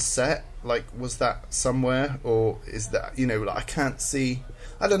when on set? Like, was that somewhere, or is that, you know, like, I can't see,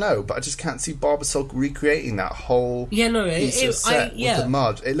 I don't know, but I just can't see Barbasol recreating that whole piece of set with the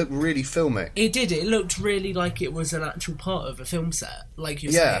mud. It looked really filmic. It did. It looked really like it was an actual part of a film set, like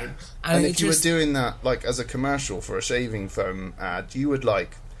you're saying. And if you were doing that, like, as a commercial for a shaving foam ad, you would,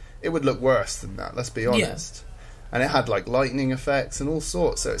 like, it would look worse than that, let's be honest. And it had, like, lightning effects and all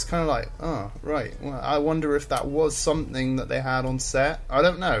sorts, so it's kind of like, oh, right, well, I wonder if that was something that they had on set. I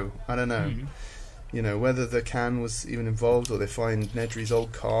don't know. Mm-hmm. You know, whether the can was even involved, or they find Nedry's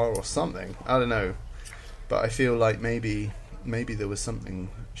old car or something. I don't know. But I feel like maybe there was something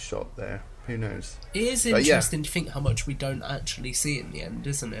shot there. Who knows? It is interesting to think how much we don't actually see in the end,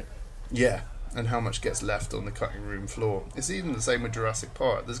 isn't it? Yeah, and how much gets left on the cutting room floor. It's even the same with Jurassic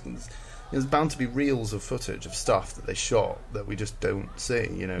Park. There's bound to be reels of footage of stuff that they shot that we just don't see,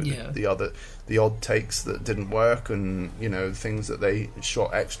 you know, the odd takes that didn't work, and, you know, things that they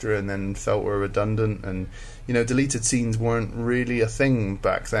shot extra and then felt were redundant, and, you know, deleted scenes weren't really a thing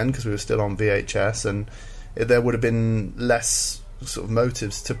back then because we were still on VHS, and there would have been less sort of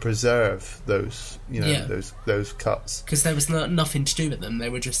motives to preserve those, you know, those cuts, because there was nothing to do with them. They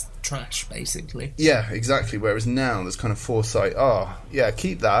were just trash, basically. Yeah, exactly. Whereas now there's kind of foresight. Oh, yeah,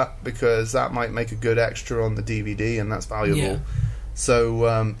 keep that because that might make a good extra on the DVD, and that's valuable. Yeah.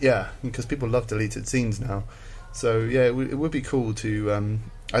 So because people love deleted scenes now. So yeah, it would be cool to.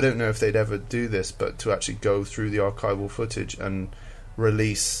 I don't know if they'd ever do this, but to actually go through the archival footage and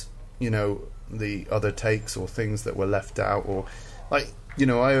release, you know, the other takes or things that were left out, or, like, you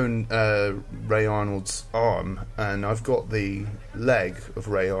know, I own Ray Arnold's arm, and I've got the leg of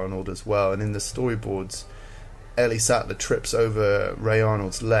Ray Arnold as well, and in the storyboards Ellie Sattler trips over Ray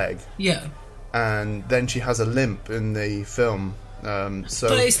Arnold's leg, and then she has a limp in the film, so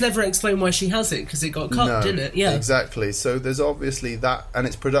but it's never explained why she has it, because it got cut, didn't it? Yeah, exactly. So there's obviously that, and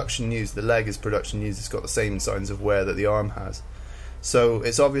it's production news. The leg is production news. It's got the same signs of wear that the arm has. So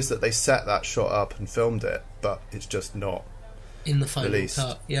it's obvious that they set that shot up and filmed it, but it's just not in the final released.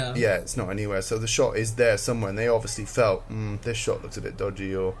 Cut. Yeah, it's not anywhere. So the shot is there somewhere, and they obviously felt, this shot looks a bit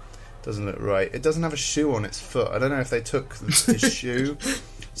dodgy or doesn't look right. It doesn't have a shoe on its foot. I don't know if they took his shoe.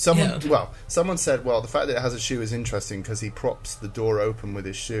 Someone said, the fact that it has a shoe is interesting because he props the door open with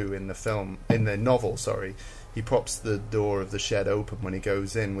his shoe in the novel. He props the door of the shed open when he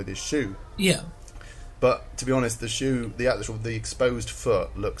goes in with his shoe. Yeah. But to be honest, the exposed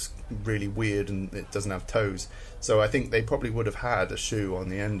foot looks really weird, and it doesn't have toes. So I think they probably would have had a shoe on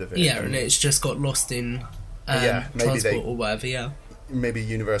the end of it. Yeah, and it's just got lost in transport or whatever. Yeah. Maybe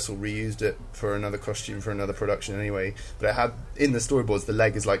Universal reused it for another costume for another production anyway. But it had, in the storyboards, the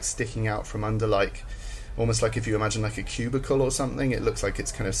leg is like sticking out from under, like almost like if you imagine like a cubicle or something. It looks like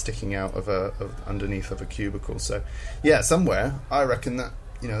it's kind of sticking out of underneath of a cubicle. So yeah, somewhere I reckon that,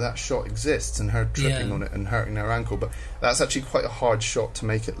 you know, that shot exists, and her tripping on it and hurting her ankle, but that's actually quite a hard shot to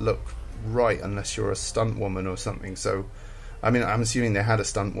make it look right unless you're a stunt woman or something. So I mean, I'm assuming they had a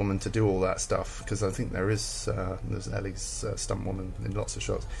stunt woman to do all that stuff, because I think there's Ellie's stunt woman in lots of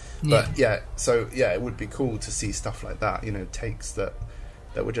shots. But it would be cool to see stuff like that, you know, takes that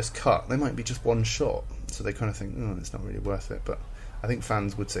were just cut. They might be just one shot, so they kind of think, it's not really worth it. But I think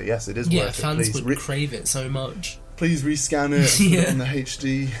fans would say, yes, it is worth it. Yeah, fans would crave it so much. Please rescan it, put it on the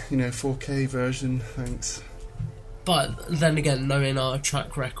HD, 4K version, thanks. But then again, knowing our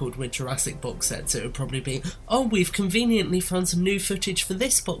track record with Jurassic box sets, it would probably be, we've conveniently found some new footage for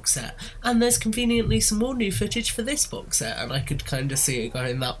this box set, and there's conveniently some more new footage for this box set, and I could kind of see it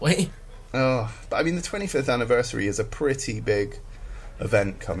going that way. Oh, but I mean, the 25th anniversary is a pretty big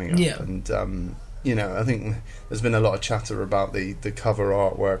event coming up, and I think there's been a lot of chatter about the cover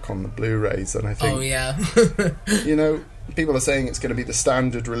artwork on the Blu-rays, and I think, people are saying it's going to be the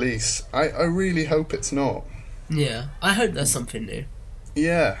standard release. I really hope it's not. Yeah, I hope there's something new.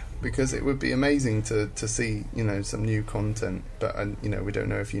 Yeah, because it would be amazing to see, you know, some new content, but you know, we don't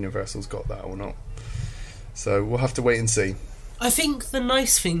know if Universal's got that or not. So we'll have to wait and see. I think the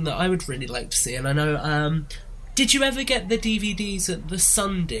nice thing that I would really like to see, and I know, did you ever get the DVDs that The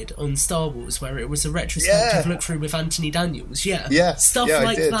Sun did on Star Wars, where it was a retrospective look through with Anthony Daniels? Yeah. Stuff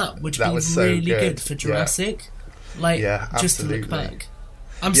like that would be really good for Jurassic. Just to look back.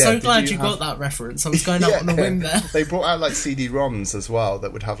 I'm so glad you got that reference. I was going out on a whim there. They brought out like CD-ROMs as well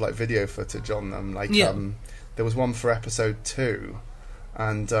that would have like video footage on them. Like there was one for episode 2,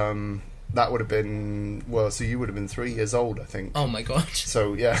 and that would have been, well, so you would have been 3 years old, I think. Oh my god.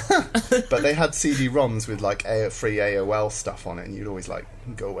 So yeah, but they had CD-ROMs with like free AOL stuff on it, and you'd always like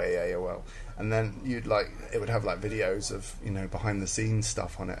go away AOL, and then you'd like it would have like videos of, you know, behind the scenes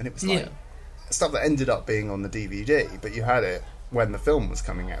stuff on it, and it was like stuff that ended up being on the DVD, but you had it when the film was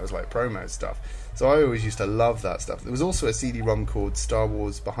coming out. It was like promo stuff. So I always used to love that stuff. There was also a CD-ROM called Star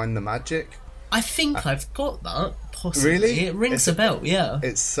Wars Behind the Magic. I think I've got that, possibly. Really? It rings a bell, yeah.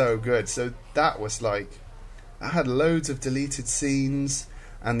 It's so good. So that was like, I had loads of deleted scenes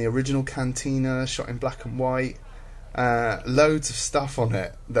and the original cantina shot in black and white. Loads of stuff on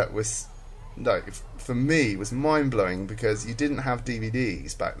it that was, like, for me, was mind-blowing, because you didn't have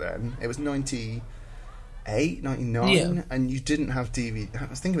DVDs back then. It was 98, 99, and you didn't have DVD.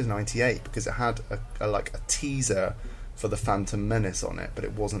 I think it was 98, because it had a teaser for the Phantom Menace on it, but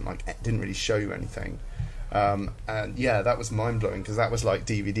it wasn't like, it didn't really show you anything. And yeah, that was mind-blowing, because that was like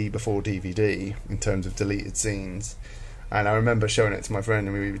DVD before DVD in terms of deleted scenes. And I remember showing it to my friend,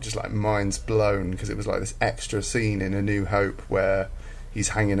 and we were just like minds blown, because it was like this extra scene in A New Hope where he's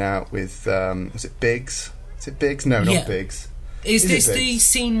hanging out with was it Biggs? Is it Biggs? No, not Biggs. Is this the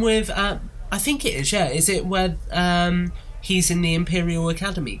scene with I think it is, yeah. Is it where he's in the Imperial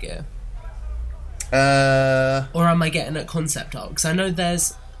Academy gear? Or am I getting at concept art? Because I know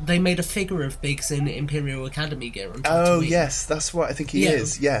they made a figure of Biggs in Imperial Academy gear on Tatooine. Oh yes, that's what I think he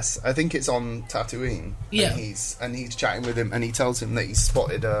is. Yes, I think it's on Tatooine. Yeah, and he's chatting with him, and he tells him that he's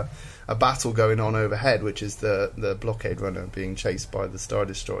spotted a battle going on overhead, which is the blockade runner being chased by the Star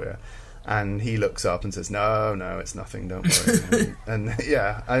Destroyer. And he looks up and says, "No, it's nothing. Don't worry." and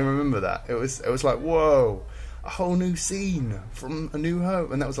yeah, I remember that. It was like, whoa, a whole new scene from A New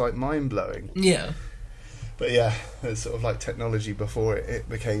Hope, and that was like mind blowing. Yeah. But yeah, it's sort of like technology before it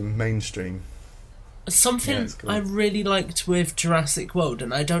became mainstream. Something I really liked with Jurassic World,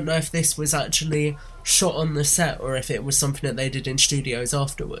 and I don't know if this was actually shot on the set or if it was something that they did in studios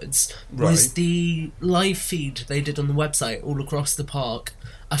afterwards, was the live feed they did on the website all across the park.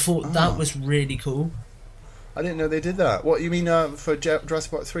 I thought that was really cool. I didn't know they did that. What, you mean for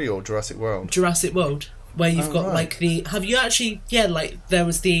Jurassic Park 3 or Jurassic World? Jurassic World, where you've got like the... Have you actually... Yeah, like there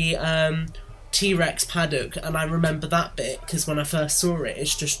was the T-Rex paddock, and I remember that bit because when I first saw it,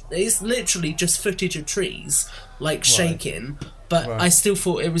 it's literally just footage of trees like shaking. But I still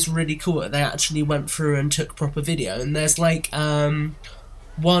thought it was really cool that they actually went through and took proper video. And there's like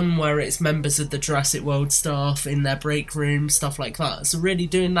one where it's members of the Jurassic World staff in their break room, stuff like that. So really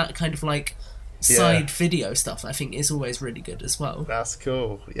doing that kind of like side video stuff, I think, is always really good as well. That's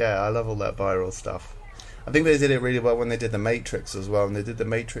cool. Yeah, I love all that viral stuff. I think they did it really well when they did the Matrix as well. And they did the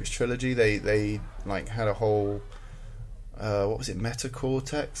Matrix trilogy. They like had a whole what was it,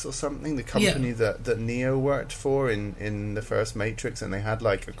 Metacortex or something, the company that Neo worked for in the first Matrix, and they had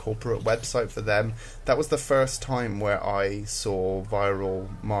like a corporate website for them. That was the first time where I saw viral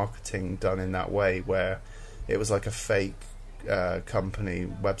marketing done in that way, where it was like a fake company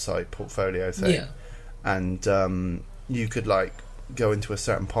website portfolio thing, and you could like go into a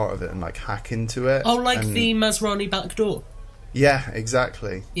certain part of it and like hack into it. Oh, like the Masrani backdoor. Yeah,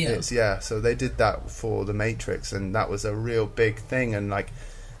 exactly. Yeah. So they did that for the Matrix, and that was a real big thing, and like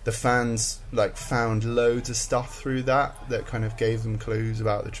the fans like found loads of stuff through that kind of gave them clues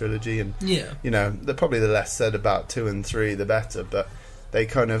about the trilogy, and you know, probably the less said about 2 and 3 the better, but they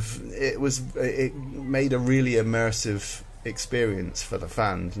kind of it made a really immersive experience for the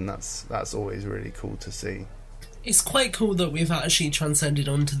fans, and that's always really cool to see. It's quite cool that we've actually transcended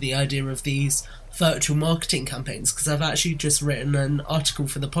onto the idea of these virtual marketing campaigns, because I've actually just written an article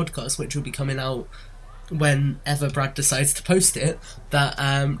for the podcast, which will be coming out whenever Brad decides to post it, that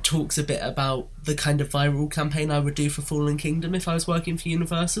talks a bit about the kind of viral campaign I would do for Fallen Kingdom if I was working for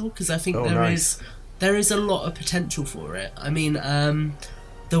Universal, because I think there is a lot of potential for it. I mean,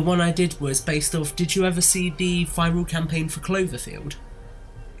 the one I did was based off... Did you ever see the viral campaign for Cloverfield?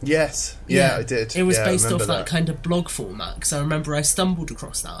 Yes, yeah, I did. It was based off that kind of blog format, because I remember I stumbled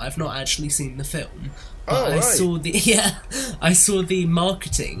across that. I've not actually seen the film, but I saw the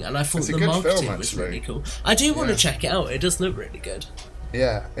marketing, and I thought the marketing was really cool. I do want to check it out. It does look really good.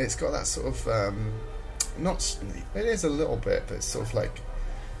 Yeah, it's got that sort of not. It is a little bit, but it's sort of like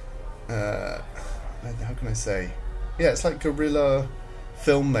how can I say? Yeah, it's like guerrilla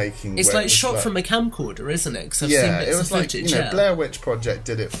filmmaking. It's like shot from a camcorder, isn't it? 'Cause I've yeah, seen bits it was of like footage, Blair Witch Project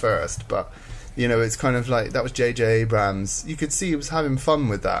did it first, but it's kind of like that was J.J. Abrams. You could see he was having fun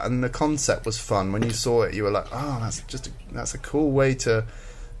with that, and the concept was fun. When you saw it, you were like, "Oh, that's a cool way to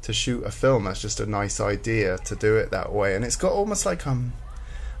shoot a film. That's just a nice idea to do it that way." And it's got almost like a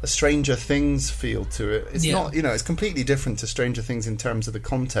Stranger Things feel to it. It's not, it's completely different to Stranger Things in terms of the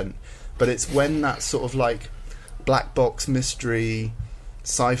content, but it's when that sort of like black box mystery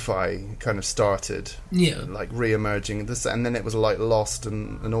sci-fi kind of started, like re-emerging this, and then it was like Lost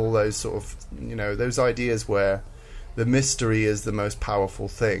and all those sort of those ideas where the mystery is the most powerful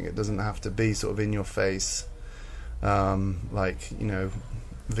thing. It doesn't have to be sort of in your face,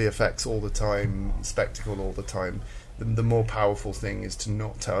 VFX all the time, spectacle all the time. The more powerful thing is to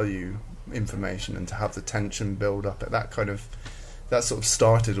not tell you information and to have the tension build up. That sort of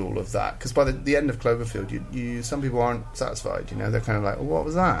started all of that, because by the end of Cloverfield, you some people aren't satisfied. They're kind of like, well, what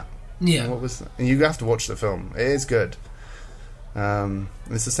was that? Yeah, what was that? And you have to watch the film. It is good.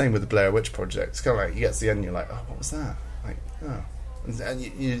 It's the same with the Blair Witch Project. It's kind of like you get to the end and you're like, oh, what was that? Like, oh, and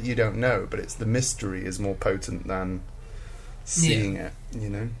you don't know, but it's the mystery is more potent than seeing it.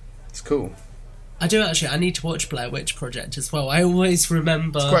 It's cool. I do actually. I need to watch Blair Witch Project as well. I always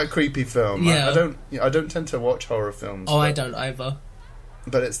remember. It's quite a creepy film. Yeah. I don't tend to watch horror films. Oh, I don't either.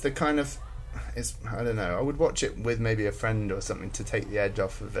 But it's the kind of, I don't know. I would watch it with maybe a friend or something to take the edge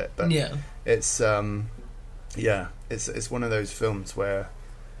off of it. But it's it's one of those films where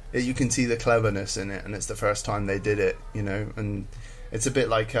you can see the cleverness in it, and it's the first time they did it. And it's a bit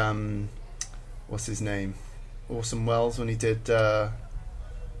like what's his name, Orson Welles when he did.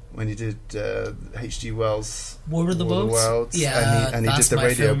 H.G. Wells' War of the Worlds, and he did the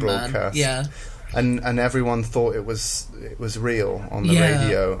radio film, broadcast, man. and everyone thought it was real on the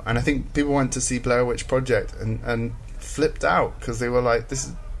radio, and I think people went to see Blair Witch Project and flipped out because they were like,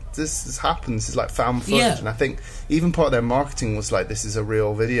 this happens, it's like found footage, and I think even part of their marketing was like, this is a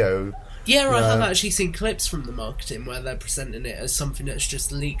real video. Yeah, I have actually seen clips from the marketing where they're presenting it as something that's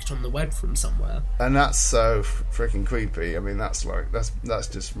just leaked on the web from somewhere. And that's so freaking creepy. I mean, that's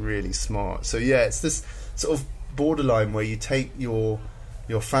just really smart. So yeah, it's this sort of borderline where you take your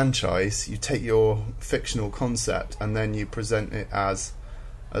franchise, you take your fictional concept, and then you present it as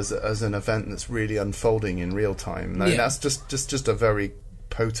an event that's really unfolding in real time. And that's just a very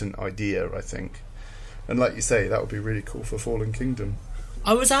potent idea, I think. And like you say, that would be really cool for Fallen Kingdom.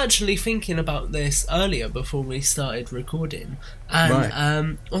 I was actually thinking about this earlier before we started recording,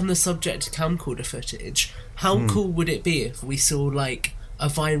 and on the subject of camcorder footage, how cool would it be if we saw like a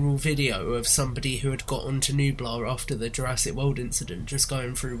viral video of somebody who had got onto Nublar after the Jurassic World incident, just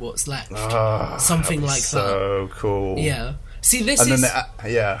going through what's left, something like that. So cool. Yeah. See, this and is then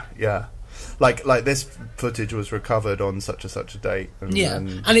like this footage was recovered on such and such a date.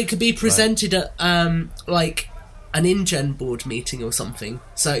 And it could be presented at like an InGen board meeting or something,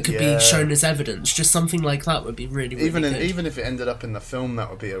 so it could be shown as evidence. Just something like that would be really, really good. Even if it ended up in the film, that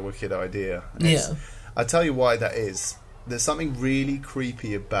would be a wicked idea. I tell you why that is. There's something really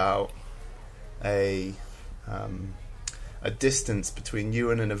creepy about a distance between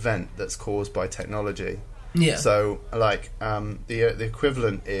you and an event that's caused by technology. Yeah. So, like, the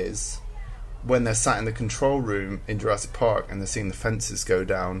equivalent is when they're sat in the control room in Jurassic Park and they're seeing the fences go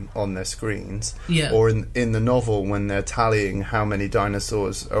down on their screens, or in the novel when they're tallying how many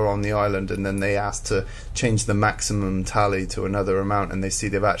dinosaurs are on the island, and then they ask to change the maximum tally to another amount, and they see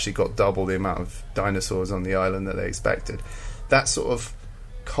they've actually got double the amount of dinosaurs on the island that they expected. That sort of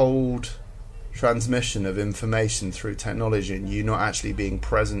cold transmission of information through technology and you not actually being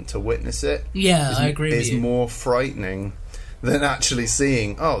present to witness it, I agree with you, is more frightening than actually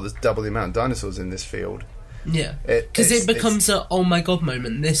seeing, there's double the amount of dinosaurs in this field. Yeah, because it becomes a oh my god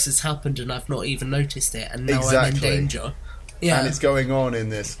moment. This has happened and I've not even noticed it, and now I'm in danger. Yeah, and it's going on in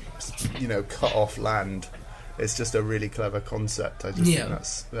this, cut off land. It's just a really clever concept. I just think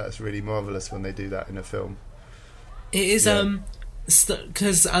that's really marvelous when they do that in a film. It is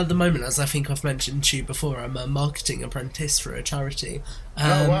because at the moment, as I think I've mentioned to you before, I'm a marketing apprentice for a charity.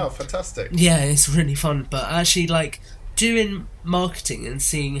 Oh wow, fantastic! Yeah, it's really fun. But actually, like, doing marketing and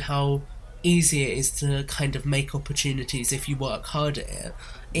seeing how easy it is to kind of make opportunities if you work hard at it,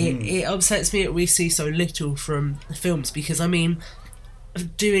 it upsets me that we see so little from films, because I mean,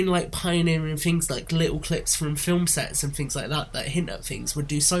 doing like pioneering things like little clips from film sets and things like that hint at things would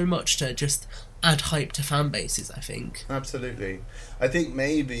do so much to just add hype to fan bases, I think. Absolutely. I think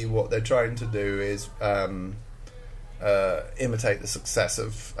maybe what they're trying to do is imitate the success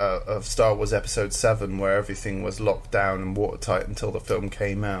of Star Wars Episode 7, where everything was locked down and watertight until the film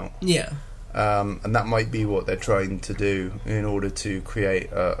came out. Yeah. And that might be what they're trying to do in order to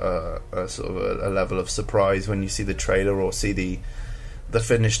create a sort of a level of surprise when you see the trailer or see the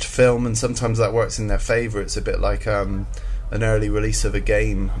finished film, and sometimes that works in their favour. It's a bit like an early release of a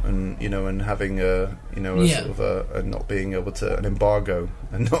game, and and having a sort of a not being able to, an embargo,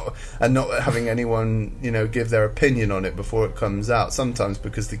 and not having anyone give their opinion on it before it comes out. Sometimes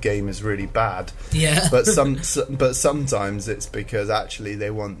because the game is really bad, but sometimes it's because actually they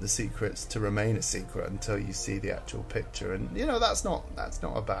want the secrets to remain a secret until you see the actual picture, and that's not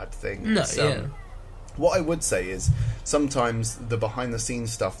a bad thing. No, What I would say is sometimes the behind the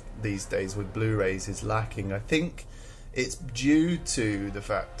scenes stuff these days with Blu-rays is lacking. I think it's due to the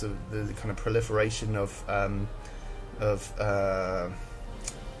fact of the kind of proliferation of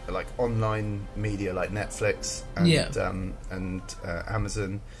like online media like Netflix and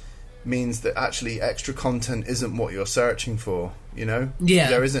Amazon, means that actually extra content isn't what you're searching for.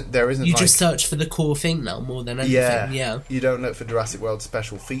 There isn't you just search for the core thing now more than anything. You don't look for Jurassic World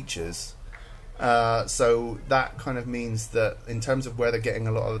special features. So that kind of means that in terms of where they're getting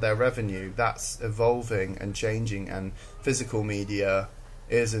a lot of their revenue, that's evolving and changing, and physical media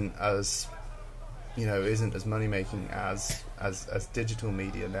isn't as money making as digital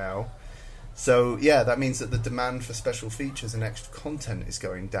media now. So that means that the demand for special features and extra content is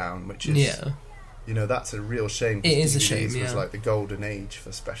going down, which is that's a real shame. It is a shame. It was like the golden age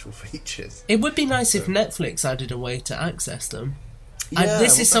for special features. It would be nice if Netflix added a way to access them.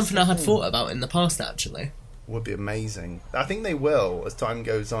 This is something I had thought about in the past, actually. Would be amazing. I think they will as time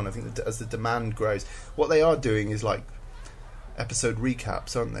goes on. I think that as the demand grows, what they are doing is like episode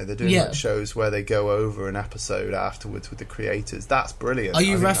recaps, aren't they? They're doing like shows where they go over an episode afterwards with the creators. That's brilliant. Are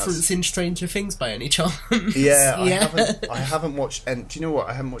you referencing Stranger Things by any chance? I haven't watched. And do you know what?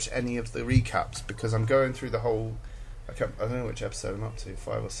 I haven't watched any of the recaps because I'm going through the whole. I don't know which episode I'm up to.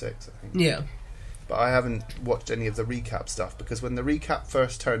 5 or 6, I think. Yeah. But I haven't watched any of the recap stuff because when the recap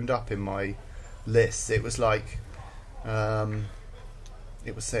first turned up in my list, it was like,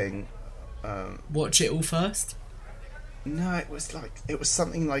 it was saying, watch it all first. No, it was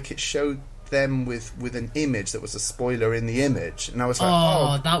something like it showed them with an image that was a spoiler in the image, and I was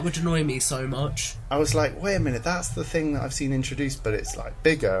like, that would annoy me so much. I was like, wait a minute, that's the thing that I've seen introduced, but it's like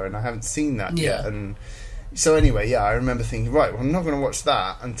bigger, and I haven't seen that yet, and. So anyway, I remember thinking, right, well, I'm not going to watch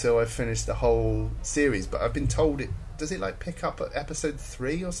that until I finish the whole series. But I've been told does it like pick up at episode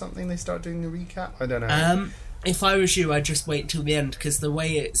 3 or something? They start doing the recap. I don't know. If I was you, I'd just wait till the end because the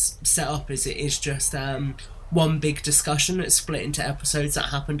way it's set up is it is just one big discussion. It's split into episodes that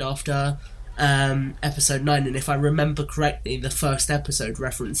happened after episode 9, and if I remember correctly, the first episode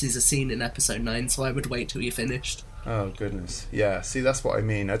references a scene in episode 9. So I would wait till you finished. Oh goodness, yeah. See, that's what I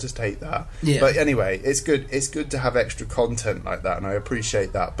mean. I just hate that. Yeah. But anyway, it's good. It's good to have extra content like that, and I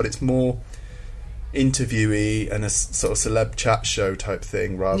appreciate that. But it's more interviewee and a sort of celeb chat show type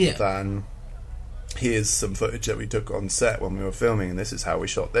thing rather than here's some footage that we took on set when we were filming, and this is how we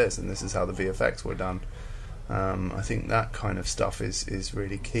shot this, and this is how the VFX were done. I think that kind of stuff is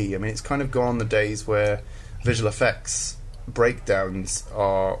really key. I mean, it's kind of gone the days where visual effects breakdowns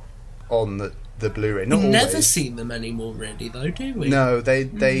are on the Blu-ray. Not always. Never seen them anymore, really, though, do we? No,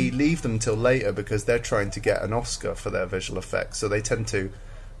 they leave them till later because they're trying to get an Oscar for their visual effects, so they tend to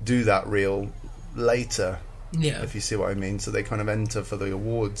do that reel later. Yeah, if you see what I mean. So they kind of enter for the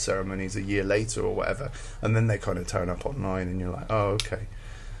award ceremonies a year later or whatever, and then they kind of turn up online, and you're like, oh, okay.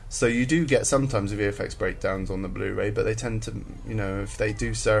 So you do get sometimes VFX breakdowns on the Blu-ray, but they tend to, if they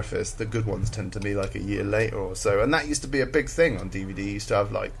do surface, the good ones tend to be like a year later or so. And that used to be a big thing on DVD. You used to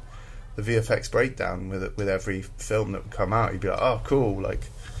have like the VFX breakdown with every film that would come out. You'd be like, oh, cool, like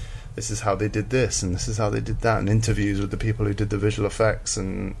this is how they did this and this is how they did that, and interviews with the people who did the visual effects,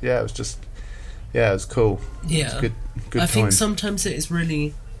 and it was cool. Yeah, it was good I think time. sometimes it's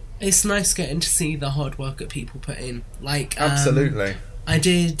nice getting to see the hard work that people put in. Like absolutely. I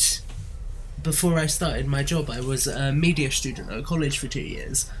did, before I started my job, I was a media student at college for 2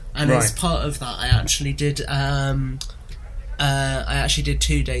 years, and as part of that I actually did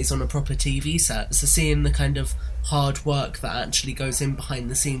 2 days on a proper TV set, so seeing the kind of hard work that actually goes in behind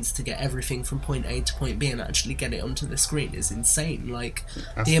the scenes to get everything from point A to point B and actually get it onto the screen is insane. Like,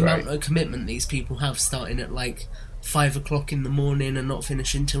 the amount of commitment these people have, starting at like 5 o'clock in the morning and not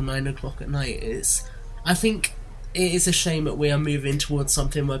finishing till 9 o'clock at night, I think it is a shame that we are moving towards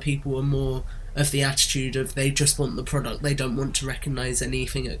something where people are more of the attitude of they just want the product, they don't want to recognise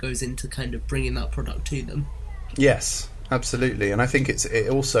anything that goes into kind of bringing that product to them. Yes, absolutely. And I think it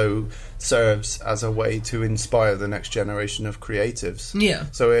also serves as a way to inspire the next generation of creatives. Yeah.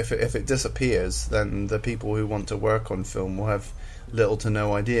 So if it disappears, then the people who want to work on film will have little to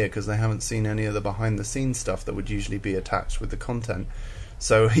no idea because they haven't seen any of the behind the scenes stuff that would usually be attached with the content.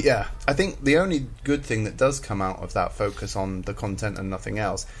 So yeah, I think the only good thing that does come out of that focus on the content and nothing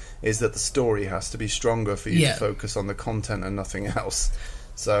else is that the story has to be stronger for you to focus on the content and nothing else.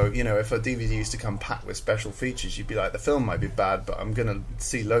 So, you know, if a DVD used to come packed with special features, you'd be like, the film might be bad, but I'm going to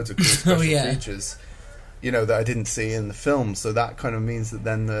see loads of cool special features, you know, that I didn't see in the film. So that kind of means that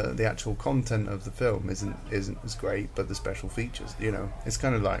then the actual content of the film isn't as great, but the special features, you know, it's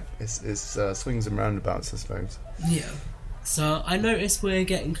kind of like it's swings and roundabouts, I suppose. Yeah. So I noticed we're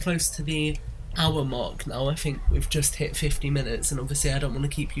getting close to the hour mark now. I think we've just hit 50 minutes, and obviously I don't want to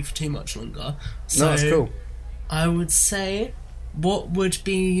keep you for too much longer. So no, that's cool. I would say, what would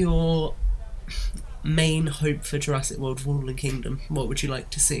be your main hope for Jurassic World Fallen Kingdom? What would you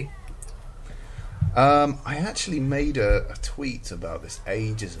like to see? I actually made a tweet about this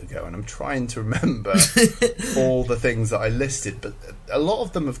ages ago, and I'm trying to remember all the things that I listed, but a lot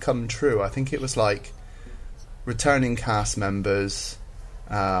of them have come true. I think it was like returning cast members,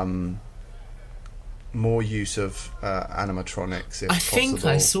 more use of animatronics if possible. I think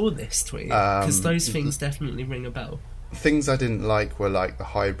I saw this tweet, because those things definitely ring a bell. Things I didn't like were like the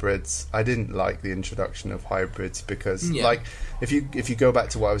hybrids. I didn't like the introduction of hybrids because like if you go back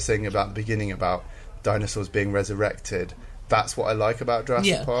to what I was saying about the beginning about dinosaurs being resurrected, that's what I like about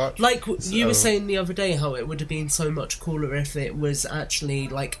Jurassic Park. Like you were saying the other day, how it would have been so much cooler if it was actually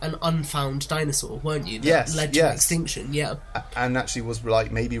like an unfound dinosaur, weren't you? That led to extinction, and actually was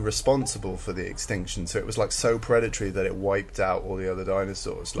like maybe responsible for the extinction. So it was like so predatory that it wiped out all the other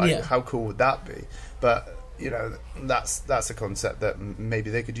dinosaurs. Like how cool would that be? But you know, that's a concept that maybe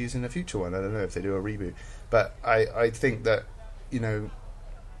they could use in a future one. I don't know if they do a reboot, but I think that, you know,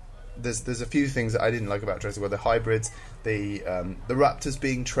 there's a few things that I didn't like about Jurassic World. The hybrids, the raptors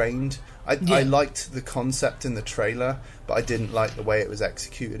being trained. I liked the concept in the trailer, but I didn't like the way it was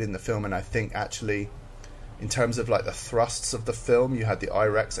executed in the film. And I think actually, in terms of like the thrusts of the film, you had the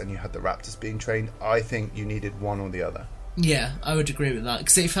I-Rex and you had the raptors being trained. I think you needed one or the other. Yeah, I would agree with that,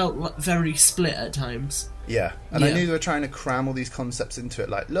 because it felt very split at times. Yeah, and I knew they were trying to cram all these concepts into it,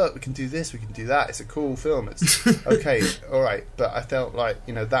 like, look, we can do this, we can do that, it's a cool film, it's okay, alright, but I felt like,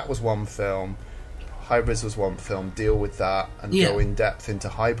 you know, that was one film, Hybrids was one film, deal with that, and go in depth into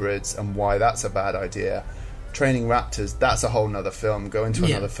hybrids and why that's a bad idea. Training raptors, that's a whole nother film. Go into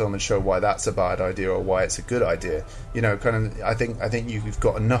another film and show why that's a bad idea or why it's a good idea. You know, kind of. I think you've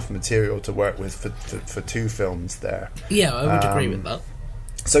got enough material to work with for two films there. Yeah, I would agree with that.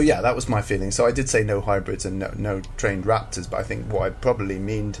 So yeah, that was my feeling. So I did say no hybrids and no trained raptors, but I think what I probably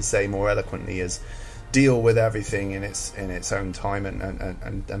mean to say more eloquently is deal with everything in its own time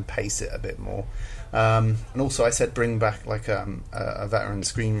and pace it a bit more. And also I said bring back like a veteran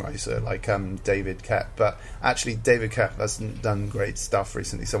screenwriter like David Koepp, but actually David Koepp hasn't done great stuff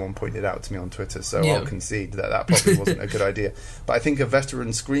recently. Someone pointed out to me on Twitter, so I'll concede that probably wasn't a good idea. But I think a veteran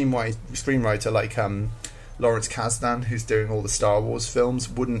screenwriter like Lawrence Kasdan, who's doing all the Star Wars films,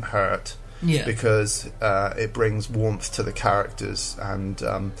 wouldn't hurt, because it brings warmth to the characters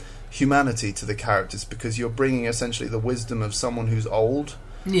and humanity to the characters, because you're bringing essentially the wisdom of someone who's old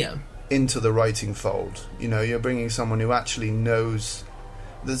into the writing fold. You know, you're bringing someone who actually knows.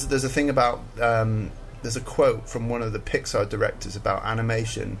 There's a thing about there's a quote from one of the Pixar directors about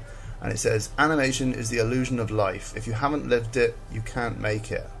animation, and it says, animation is the illusion of life. If you haven't lived it, you can't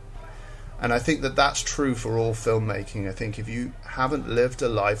make it. And I think that that's true for all filmmaking. I think if you haven't lived a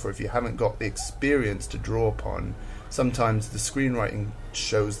life, or if you haven't got the experience to draw upon, sometimes the screenwriting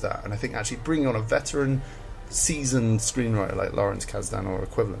shows that. And I think actually bringing on a veteran, seasoned screenwriter like Lawrence Kasdan or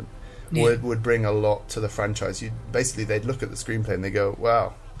equivalent would bring a lot to the franchise. They'd look at the screenplay and they go,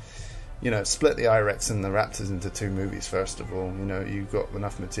 wow, you know, split the I-Rex and the Raptors into two movies first of all. You know, you've got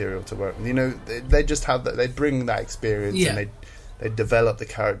enough material to work. You know, they just have that. They'd bring that experience and they'd develop the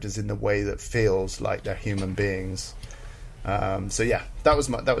characters in the way that feels like they're human beings. So yeah, that was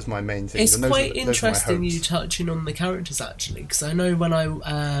my main thing. It's quite interesting you touching on the characters, actually, because I know when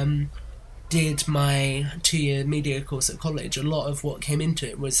I did my 2-year media course at college, a lot of what came into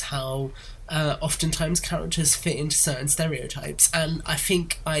it was how oftentimes characters fit into certain stereotypes, and I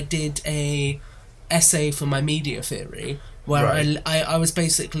think I did a essay for my media theory where I was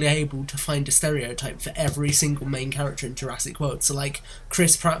basically able to find a stereotype for every single main character in Jurassic World. So like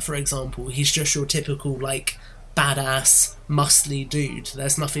Chris Pratt, for example, he's just your typical like badass, muscly dude.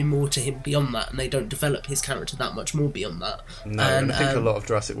 There's nothing more to him beyond that, and they don't develop his character that much more beyond that. No, and I think a lot of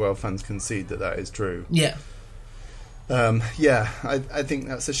Jurassic World fans concede that is true. Yeah. I think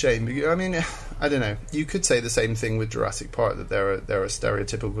that's a shame. I mean, I don't know. You could say the same thing with Jurassic Park, that there are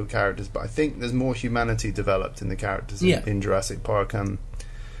stereotypical characters, but I think there's more humanity developed in the characters in Jurassic Park.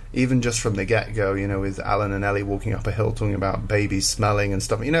 Even just from the get-go, with Alan and Ellie walking up a hill talking about babies smelling and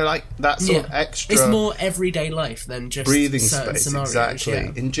stuff, like that sort of extra... It's more everyday life than just breathing certain space, scenarios, exactly.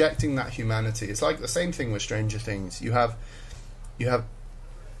 yeah. Injecting that humanity. It's like the same thing with Stranger Things. You have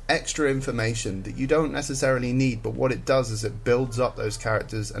extra information that you don't necessarily need, but what it does is it builds up those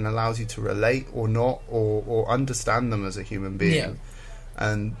characters and allows you to relate or not, or understand them as a human being. Yeah.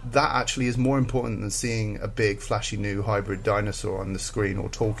 And that actually is more important than seeing a big flashy new hybrid dinosaur on the screen or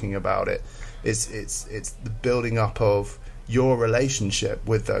talking about it. It's the building up of your relationship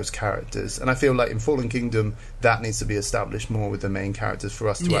with those characters. And I feel like in Fallen Kingdom that needs to be established more with the main characters for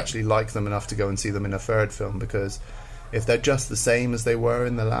us to actually like them enough to go and see them in a third film, because if they're just the same as they were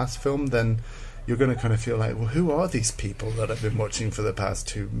in the last film, then you're going to kind of feel like, well, who are these people that I've been watching for the past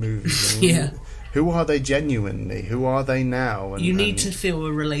 2 movies? I mean, who are they genuinely? Who are they now? You need to feel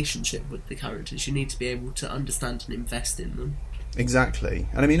a relationship with the characters. You need to be able to understand and invest in them. Exactly.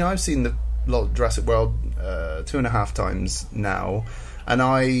 And I mean, I've seen the Jurassic World 2.5 times now, and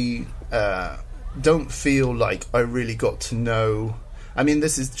I don't feel like I really got to know... I mean,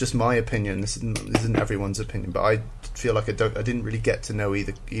 this is just my opinion. This isn't everyone's opinion, but I feel like I didn't really get to know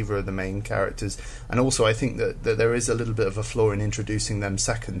either of the main characters. And also, I think that there is a little bit of a flaw in introducing them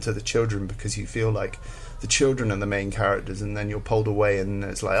second to the children, because you feel like the children are the main characters, and then you're pulled away, and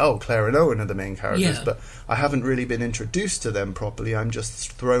it's like, oh, Claire and Owen are the main characters. Yeah. But I haven't really been introduced to them properly. I'm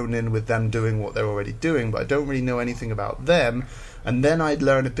just thrown in with them doing what they're already doing, but I don't really know anything about them. And then I'd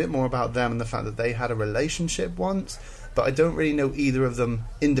learn a bit more about them and the fact that they had a relationship once. But I don't really know either of them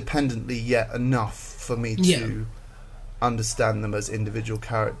independently yet enough for me to understand them as individual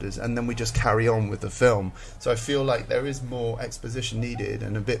characters, and then we just carry on with the film. So I feel like there is more exposition needed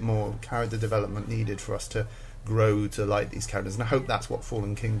and a bit more character development needed for us to grow to like these characters, and I hope that's what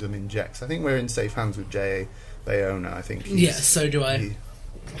Fallen Kingdom injects. I think we're in safe hands with J.A. Bayona. I think so do I.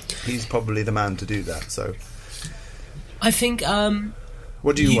 He's probably the man to do that. So I think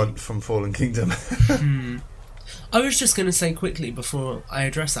what do you want from Fallen Kingdom? I was just going to say quickly before I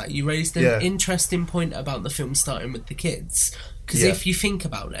address that, you raised an interesting point about the film starting with the kids. Because if you think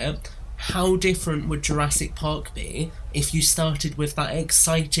about it, how different would Jurassic Park be if you started with that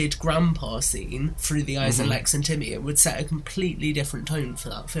excited grandpa scene through the eyes of Lex and Timmy? It would set a completely different tone for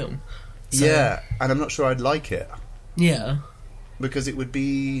that film. So, and I'm not sure I'd like it. Yeah. Because it would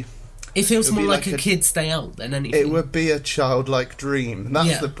be... It feels more like a kid's day out than anything. It would be a childlike dream.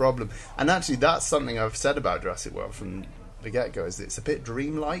 That's the problem. And actually, that's something I've said about Jurassic World from the get-go, is it's a bit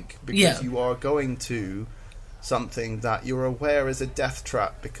dreamlike, because you are going to something that you're aware is a death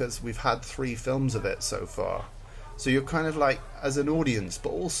trap, because we've had 3 films of it so far. So you're kind of like, as an audience, but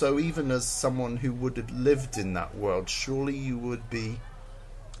also even as someone who would have lived in that world, surely you would be...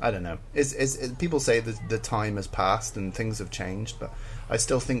 I don't know. People say that the time has passed and things have changed, but I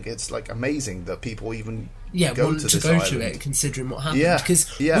still think it's like amazing that people even go to this island. To it, considering what happened.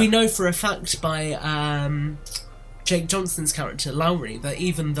 Because we know for a fact by Jake Johnston's character Lowry that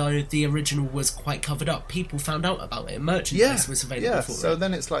even though the original was quite covered up, people found out about it. Merchandise was available for it. So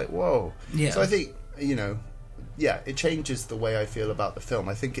then it's like, whoa. Yeah. So I think it changes the way I feel about the film.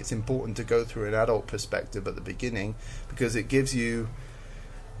 I think it's important to go through an adult perspective at the beginning, because it gives you...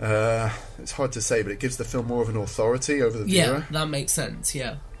 it's hard to say, but it gives the film more of an authority over the viewer. Yeah, that makes sense,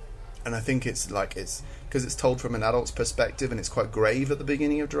 yeah. And I think it's because it's told from an adult's perspective, and it's quite grave at the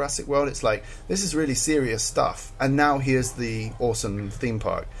beginning of Jurassic World. It's like, this is really serious stuff, and now here's the awesome theme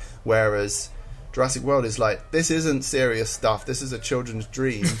park. Whereas Jurassic World is like, this isn't serious stuff, this is a children's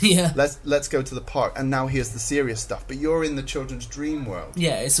dream. Let's go to the park, and now here's the serious stuff, but you're in the children's dream world.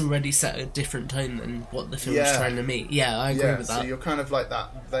 Yeah, it's already set a different tone than what the film's trying to meet. Yeah, I agree with that. So you're kind of like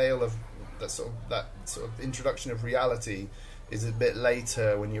that veil of that sort of introduction of reality is a bit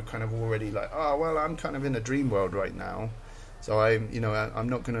later, when you're kind of already like, oh well, I'm kind of in a dream world right now, so I'm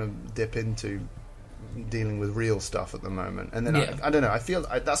not going to dip into dealing with real stuff at the moment. And then I don't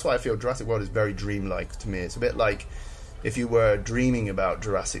know, that's why I feel Jurassic World is very dreamlike to me. It's a bit like if you were dreaming about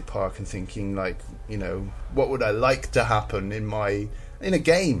Jurassic Park and thinking like, what would I like to happen in a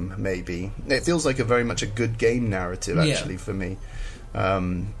game, maybe. It feels like very much a good game narrative actually for me.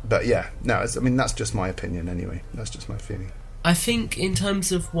 But that's just my opinion anyway. That's just my feeling. I think in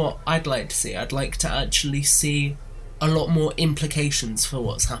terms of what I'd like to see, I'd like to actually see a lot more implications for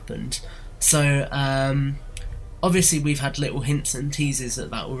what's happened. So, obviously we've had little hints and teasers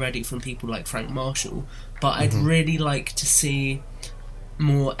at that already from people like Frank Marshall, but I'd really like to see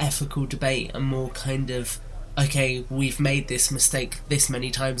more ethical debate and more kind of okay, we've made this mistake this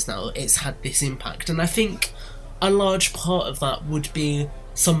many times now, it's had this impact. And I think a large part of that would be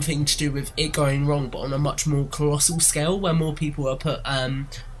something to do with it going wrong, but on a much more colossal scale, where more people are put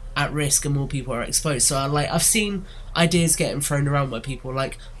at risk and more people are exposed. So I've seen ideas getting thrown around where people are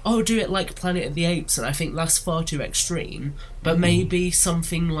like, oh, do it like Planet of the Apes, and I think that's far too extreme. But maybe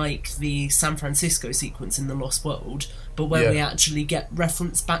something like the San Francisco sequence in The Lost World, but where we actually get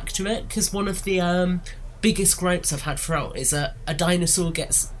reference back to it. Because one of the biggest gripes I've had throughout is a dinosaur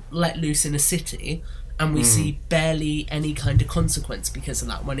gets let loose in a city, and we see barely any kind of consequence because of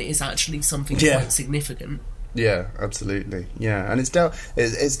that, when it is actually something quite significant. Yeah, absolutely. Yeah, and it's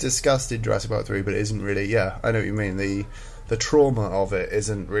discussed in Jurassic Park 3, but it isn't really. Yeah, I know what you mean. The trauma of it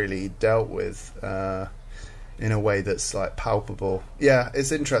isn't really dealt with in a way that's like palpable. Yeah,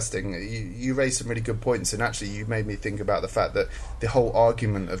 it's interesting. You raised some really good points, and actually, you made me think about the fact that the whole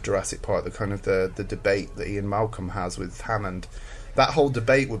argument of Jurassic Park, the kind of the debate that Ian Malcolm has with Hammond. That whole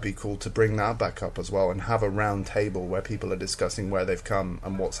debate would be cool to bring that back up as well, and have a round table where people are discussing where they've come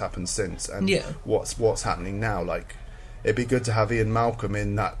and what's happened since, and what's happening now. Like, it'd be good to have Ian Malcolm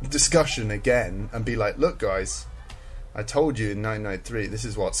in that discussion again and be like, look guys, I told you in 1993 this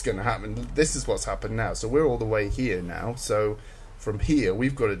is what's going to happen, this is what's happened now, so we're all the way here now, so from here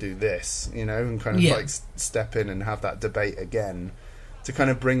we've got to do this, and kind of like step in and have that debate again to kind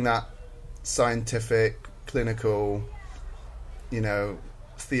of bring that scientific, clinical,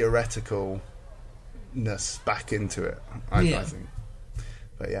 theoreticalness back into it, I think.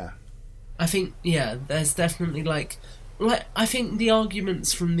 But I think, there's definitely like I think the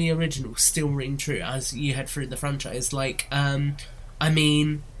arguments from the original still ring true as you head through the franchise. Like, I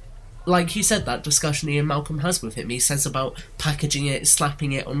mean, like you said, that discussion Ian Malcolm has with him, he says about packaging it,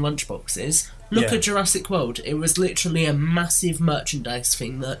 slapping it on lunchboxes. Look at Jurassic World. It was literally a massive merchandise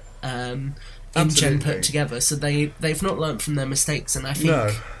thing that InGen put together, so they've not learnt from their mistakes, and I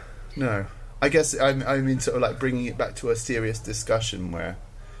think no. I guess I mean sort of like bringing it back to a serious discussion where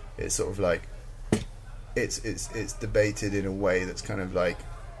it's sort of like it's debated in a way that's kind of like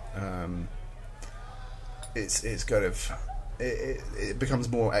it's kind of it becomes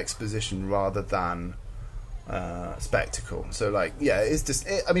more exposition rather than spectacle. So like it's just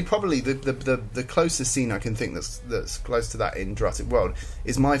I mean probably the closest scene I can think that's close to that in Jurassic World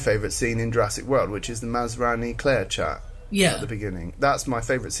is my favourite scene in Jurassic World, which is the Masrani Claire chat at the beginning. That's my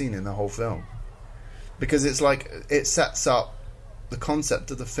favourite scene in the whole film, because it's like it sets up the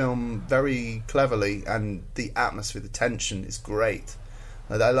concept of the film very cleverly, and the atmosphere, the tension is great.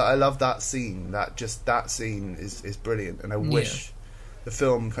 I love that scene. That scene is brilliant, and I wish the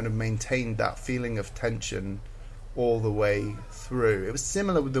film kind of maintained that feeling of tension all the way through. It was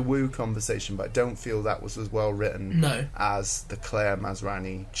similar with the Wu conversation, but I don't feel that was as well written as the Claire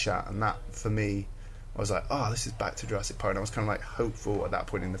Masrani chat. And that, for me, I was like, oh, this is back to Jurassic Park. And I was kind of like hopeful at that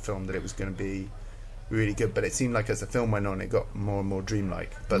point in the film that it was going to be really good. But it seemed like as the film went on, it got more and more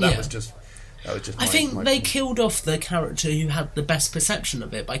dreamlike. But that was just... I think they killed off the character who had the best perception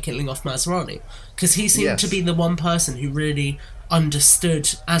of it by killing off Masrani, because he seemed to be the one person who really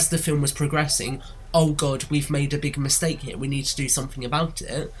understood as the film was progressing, oh god, we've made a big mistake here, we need to do something about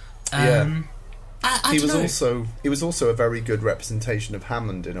it. He was also a very good representation of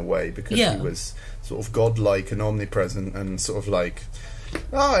Hammond in a way, because he was sort of godlike and omnipresent and sort of like,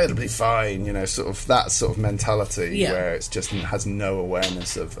 oh, it'll be fine, sort of that sort of mentality where it's just has no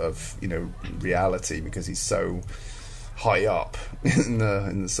awareness of reality, because he's so high up in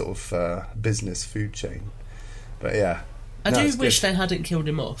the sort of business food chain. But I do wish they hadn't killed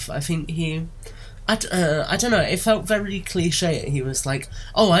him off. I think I don't know, it felt very cliche. He was like,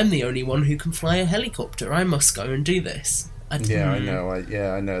 oh, I'm the only one who can fly a helicopter, I must go and do this. I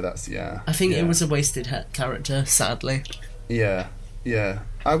know that's I think it was a wasted character, sadly. Yeah,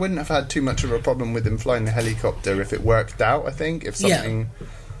 I wouldn't have had too much of a problem with him flying the helicopter if it worked out, I think, if something...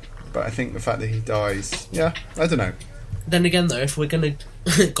 But I think the fact that he dies... I don't know. Then again, though, if we're going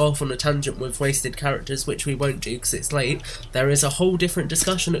to go off on a tangent with wasted characters, which we won't do because it's late, there is a whole different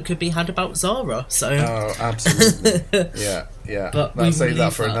discussion that could be had about Zara, so... Oh, absolutely. Yeah. But we'll save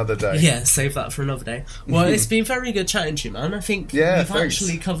that for another day. Yeah, save that for another day. Well, it's been very good chatting to you, man. I think we've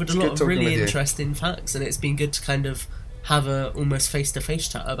actually covered a lot of really interesting facts, and it's been good to kind of have a almost face-to-face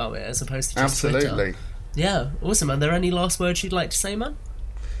chat about it as opposed to just Twitter. Yeah, awesome. Are there any last words you'd like to say, man?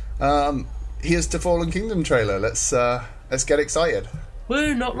 Here's the Fallen Kingdom trailer. Let's get excited.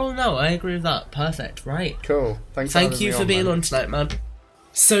 Woo, not long now. I agree with that. Perfect. Right. Cool. Thank you for being on tonight, man.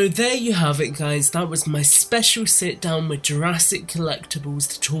 So there you have it, guys. That was my special sit down with Jurassic Collectables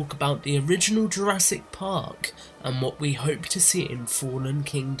to talk about the original Jurassic Park and what we hope to see in Fallen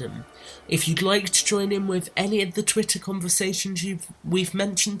Kingdom. If you'd like to join in with any of the Twitter conversations we've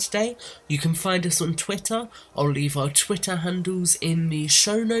mentioned today, you can find us on Twitter. I'll leave our Twitter handles in the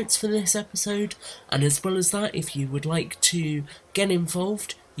show notes for this episode, and as well as that, if you would like to get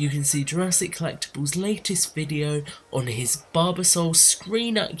involved, you can see Jurassic Collectables' latest video on his Barbasol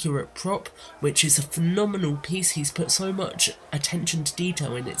screen accurate prop, which is a phenomenal piece. He's put so much attention to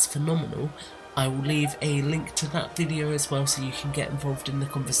detail in, it's phenomenal. I will leave a link to that video as well so you can get involved in the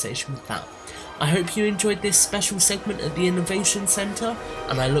conversation with that. I hope you enjoyed this special segment at the Innovation Centre,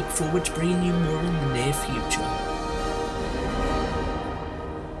 and I look forward to bringing you more in the near future.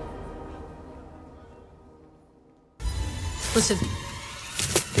 Listen.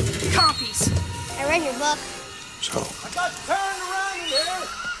 Copies! I read your book. So? I got turned around here!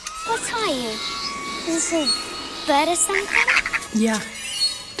 What's on you? Is this a bed or something? Yeah.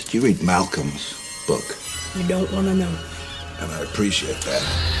 Did you read Malcolm's book? You don't want to know. And I appreciate that.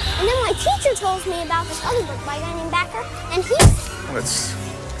 And then my teacher told me about this other book by a guy named Becker, and he's... Well,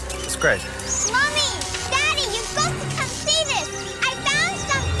 it's great. Mommy! Daddy, you've got to come see this! I found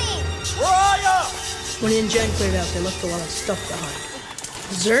something! Where are you? When he and Jen cleared out, they left a lot of stuff behind.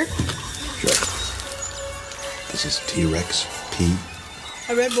 Dessert? Sure. This is T-Rex P.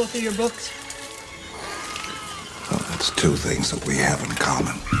 I read both of your books. Well, that's two things that we have in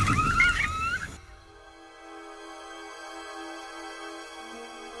common.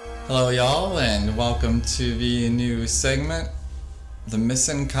 Hello, y'all, and welcome to the new segment, The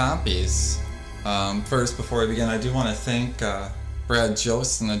Missing Copies. First, before we begin, I do want to thank Brad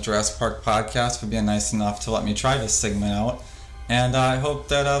Jost and the Jurassic Park podcast for being nice enough to let me try this segment out. And I hope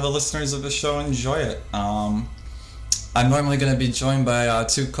that the listeners of the show enjoy it. I'm normally going to be joined by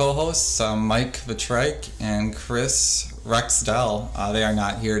two co-hosts, Mike Vitreich and Chris Rexdell. They are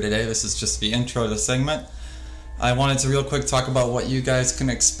not here today. This is just the intro to the segment. I wanted to real quick talk about what you guys can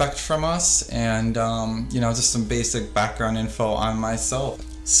expect from us and, just some basic background info on myself.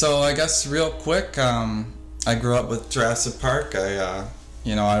 So I guess real quick, I grew up with Jurassic Park.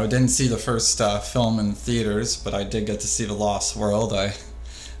 I didn't see the first film in theaters, but I did get to see The Lost World. I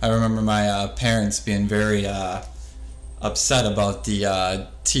remember my parents being very upset about the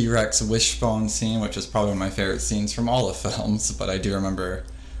T-Rex wishbone scene, which is probably one of my favorite scenes from all the films, but I do remember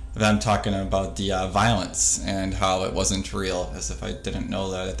them talking about the violence and how it wasn't real, as if I didn't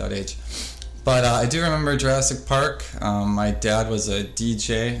know that at that age. But I do remember Jurassic Park. My dad was a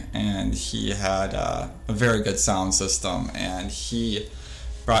DJ, and he had a very good sound system, and he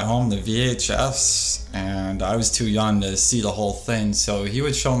brought home the VHS, and I was too young to see the whole thing, so he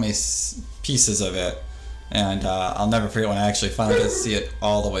would show me pieces of it, and I'll never forget when I actually finally got to see it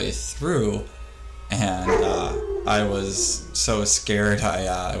all the way through, and I was so scared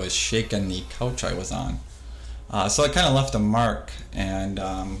I was shaking the couch I was on. So it kind of left a mark, and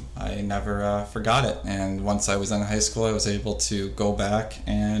I never forgot it. And once I was in high school, I was able to go back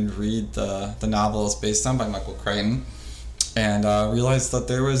and read the novel it's based on by Michael Crichton, and realized that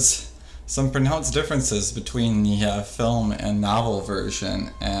there was some pronounced differences between the film and novel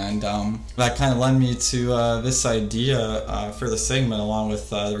version, and that kind of led me to this idea for the segment, along with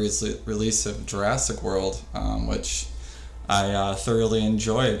the release of Jurassic World, which I thoroughly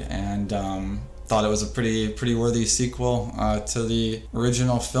enjoyed, and thought it was a pretty worthy sequel to the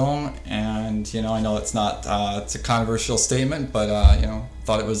original film. And I know it's not it's a controversial statement, but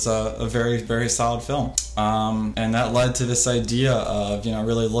thought it was a very, very solid film, and that led to this idea of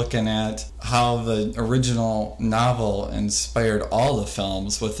really looking at how the original novel inspired all the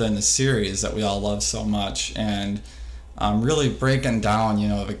films within the series that we all love so much, and really breaking down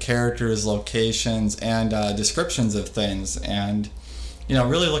the characters, locations, and descriptions of things, and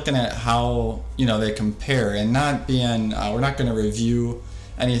really looking at how they compare, and not being we're not going to review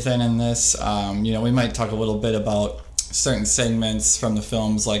anything in this. We might talk a little bit about certain segments from the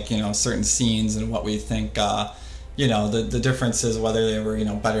films, like certain scenes and what we think the differences, whether they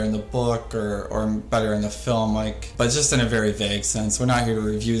were better in the book or better in the film, but just in a very vague sense. We're not here to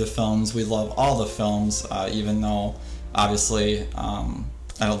review the films. We love all the films, even though obviously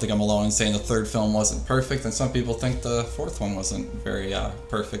I don't think I'm alone in saying the third film wasn't perfect, and some people think the fourth one wasn't very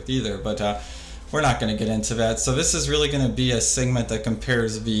perfect either, but we're not going to get into that. So this is really going to be a segment that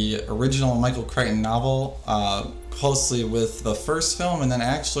compares the original Michael Crichton novel closely with the first film, and then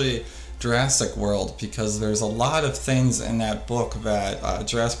actually Jurassic World, because there's a lot of things in that book that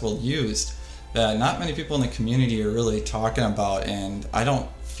Jurassic World used that not many people in the community are really talking about, and I don't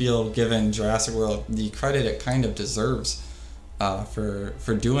feel given Jurassic World the credit it kind of deserves.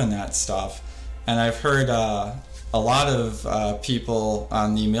 for doing that stuff. And I've heard a lot of people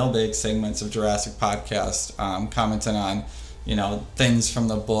on the mailbag segments of Jurassic Podcast commenting on, things from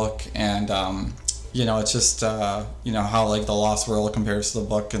the book, and it's just how like the Lost World compares to the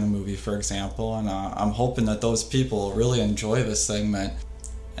book and the movie, for example. And I'm hoping that those people really enjoy this segment,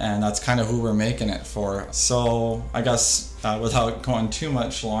 and that's kind of who we're making it for. So I guess without going too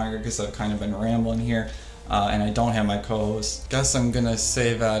much longer, because I've kind of been rambling here, and I don't have my co-host, guess I'm gonna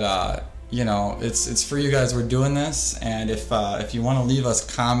say that it's for you guys. We're doing this, and if you want to leave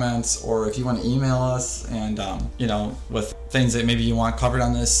us comments, or if you want to email us, and with things that maybe you want covered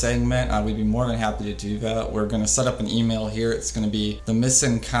on this segment, we'd be more than happy to do that. We're gonna set up an email here. It's gonna be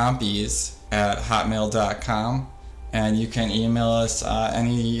themissingcompies@hotmail.com, and you can email us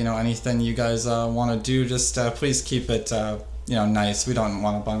anything you guys want to do. Just please keep it nice. We don't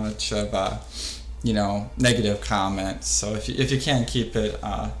want a bunch of negative comments. So if you can keep it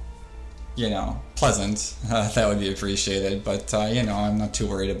pleasant, that would be appreciated. But I'm not too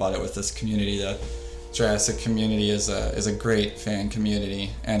worried about it with this community. The Jurassic community is a great fan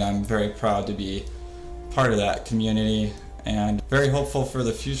community, and I'm very proud to be part of that community, and very hopeful for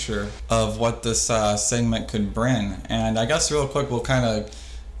the future of what this segment could bring. And I guess real quick, we'll kind of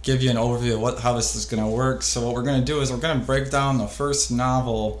give you an overview of how this is going to work. So what we're going to do is we're going to break down the first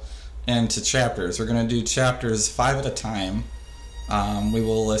novel into chapters. We're going to do chapters 5 at a time. We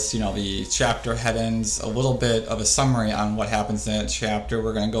will list, the chapter headings, a little bit of a summary on what happens in that chapter.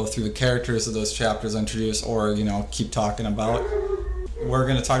 We're going to go through the characters of those chapters introduced, or, keep talking about. We're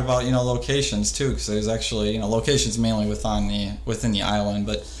going to talk about, locations too, because there's actually, locations mainly within the island,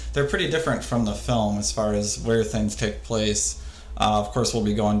 but they're pretty different from the film as far as where things take place. Of course, we'll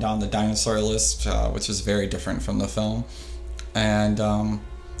be going down the dinosaur list, which is very different from the film. And,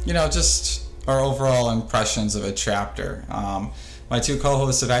 just our overall impressions of a chapter. My two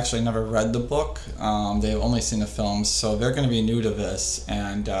co-hosts have actually never read the book. They've only seen the films, so they're going to be new to this.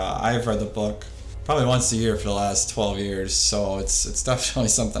 And I've read the book probably once a year for the last 12 years, so it's definitely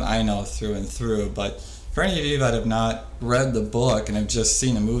something I know through and through. But for any of you that have not read the book and have just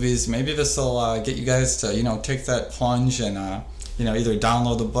seen the movies, maybe this will get you guys to take that plunge and either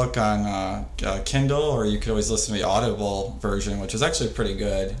download the book on Kindle, or you could always listen to the Audible version, which is actually pretty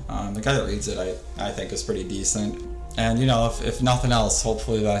good. The guy that reads it, I think, is pretty decent. And if nothing else,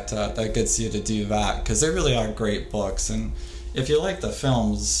 hopefully that gets you to do that, because they really are great books. And if you like the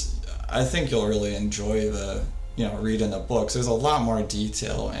films, I think you'll really enjoy the reading the books. There's a lot more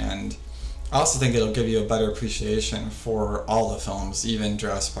detail, and I also think it'll give you a better appreciation for all the films, even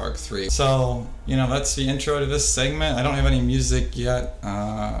Jurassic Park 3. So, that's the intro to this segment. I don't have any music yet.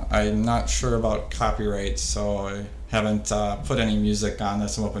 I'm not sure about copyright, so I haven't put any music on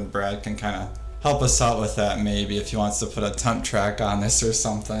this. I'm hoping Brad can kind of help us out with that, maybe, if he wants to put a temp track on this or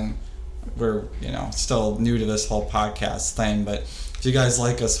something. We're, still new to this whole podcast thing, but if you guys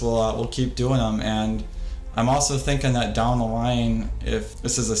like us, we'll keep doing them. And I'm also thinking that down the line, if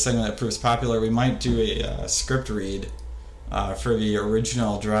this is a segment that proves popular, we might do a script read for the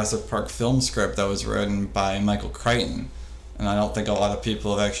original Jurassic Park film script that was written by Michael Crichton. And I don't think a lot of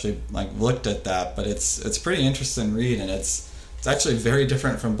people have actually looked at that, but it's pretty interesting read, and it's actually very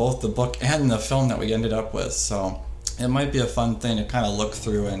different from both the book and the film that we ended up with. So it might be a fun thing to kind of look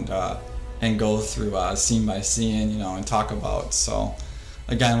through and go through scene by scene, and talk about. So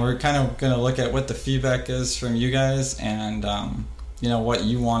again, we're kind of going to look at what the feedback is from you guys, and what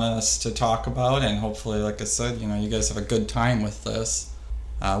you want us to talk about, and hopefully, like I said, you guys have a good time with this.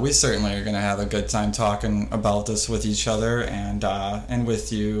 We certainly are going to have a good time talking about this with each other, and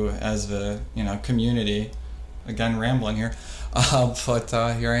with you as the community. Again, rambling here, but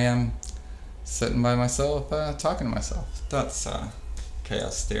here I am, sitting by myself, talking to myself. That's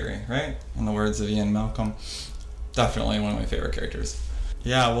chaos theory, right? In the words of Ian Malcolm, definitely one of my favorite characters.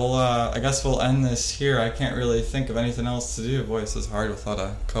 Yeah, well, I guess we'll end this here. I can't really think of anything else to do. Boy, this is hard without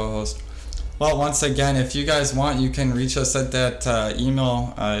a co-host. Well, once again, if you guys want, you can reach us at that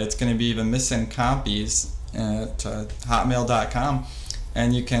email. It's going to be themissingcompies@hotmail.com.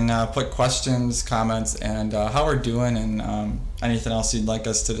 And you can put questions, comments, and how we're doing, and anything else you'd like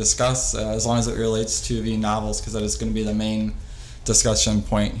us to discuss, as long as it relates to the novels, because that is going to be the main discussion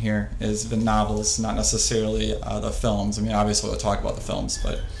point here, is the novels, not necessarily the films. I mean, obviously we'll talk about the films,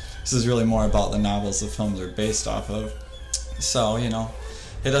 but this is really more about the novels the films are based off of. So, hit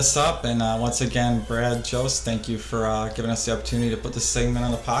us up. And once again, Brad, Jost, thank you for giving us the opportunity to put this segment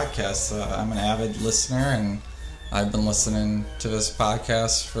on the podcast. I'm an avid listener, and I've been listening to this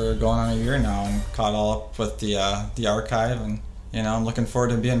podcast for going on a year now, and caught all up with the archive, and I'm looking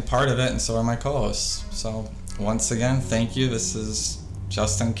forward to being part of it, and so are my co-hosts. So once again, thank you. This is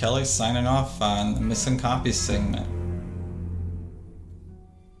Justin Kelly signing off on the Missing Copies segment.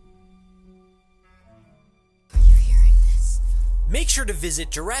 Make sure to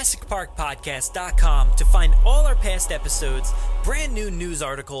visit JurassicParkPodcast.com to find all our past episodes, brand new news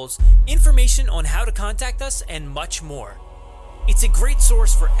articles, information on how to contact us, and much more. It's a great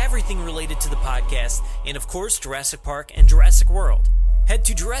source for everything related to the podcast and, of course, Jurassic Park and Jurassic World. Head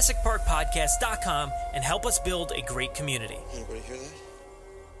to JurassicParkPodcast.com and help us build a great community. Anybody hear that?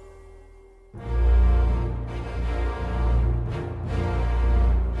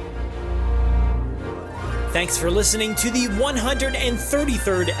 Thanks for listening to the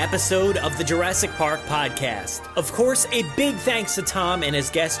 133rd episode of the Jurassic Park podcast. Of course, a big thanks to Tom and his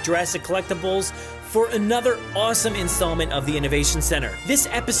guest Jurassic Collectables for another awesome installment of the Innovation Center. This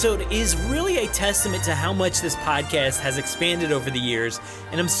episode is really a testament to how much this podcast has expanded over the years,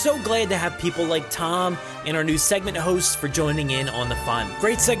 and I'm so glad to have people like Tom and our new segment hosts for joining in on the fun.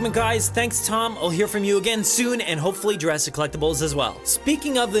 Great segment, guys. Thanks, Tom. I'll hear from you again soon, and hopefully Jurassic Collectables as well.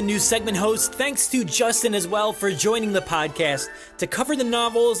 Speaking of the new segment host, thanks to Justin as well for joining the podcast to cover the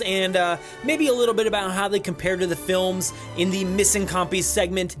novels and maybe a little bit about how they compare to the films in the Missing Compies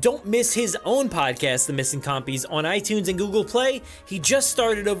segment. Don't miss his own podcast, The Missing Compies, on iTunes and Google Play. He just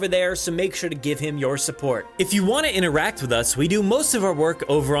started over there, so make sure to give him your support. If you want to interact with us, we do most of our work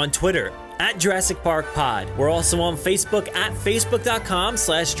over on Twitter at Jurassic Park Pod. We're also on Facebook at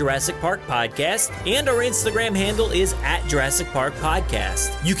facebook.com/Jurassic Park Podcast, and our Instagram handle is at Jurassic Park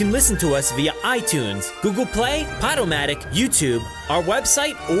Podcast. You can listen to us via iTunes, Google Play, Podomatic, YouTube, our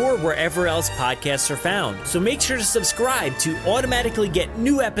website, or wherever else podcasts are found. So make sure to subscribe to automatically get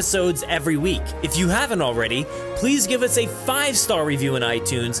new episodes every week. If you haven't already, please give us a 5-star review in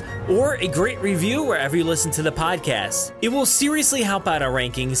iTunes or a great review wherever you listen to the podcast. It will seriously help out our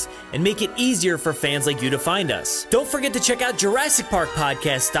rankings and make it easier for fans like you to find us. Don't forget to check out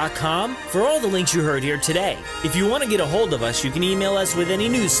JurassicParkPodcast.com for all the links you heard here today. If you want to get a hold of us, you can email us with any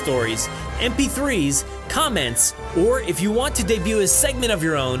news stories, MP3s, comments, or if you want to debut a segment of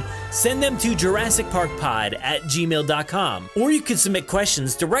your own, send them to JurassicParkPod@gmail.com, or you can submit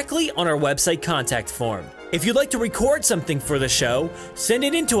questions directly on our website contact form. If you'd like to record something for the show, send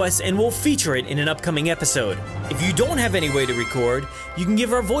it in to us and we'll feature it in an upcoming episode. If you don't have any way to record, you can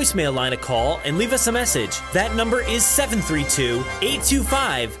give our voicemail line a call and leave us a message. That number is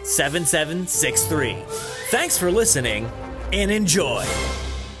 732-825-7763. Thanks for listening and enjoy.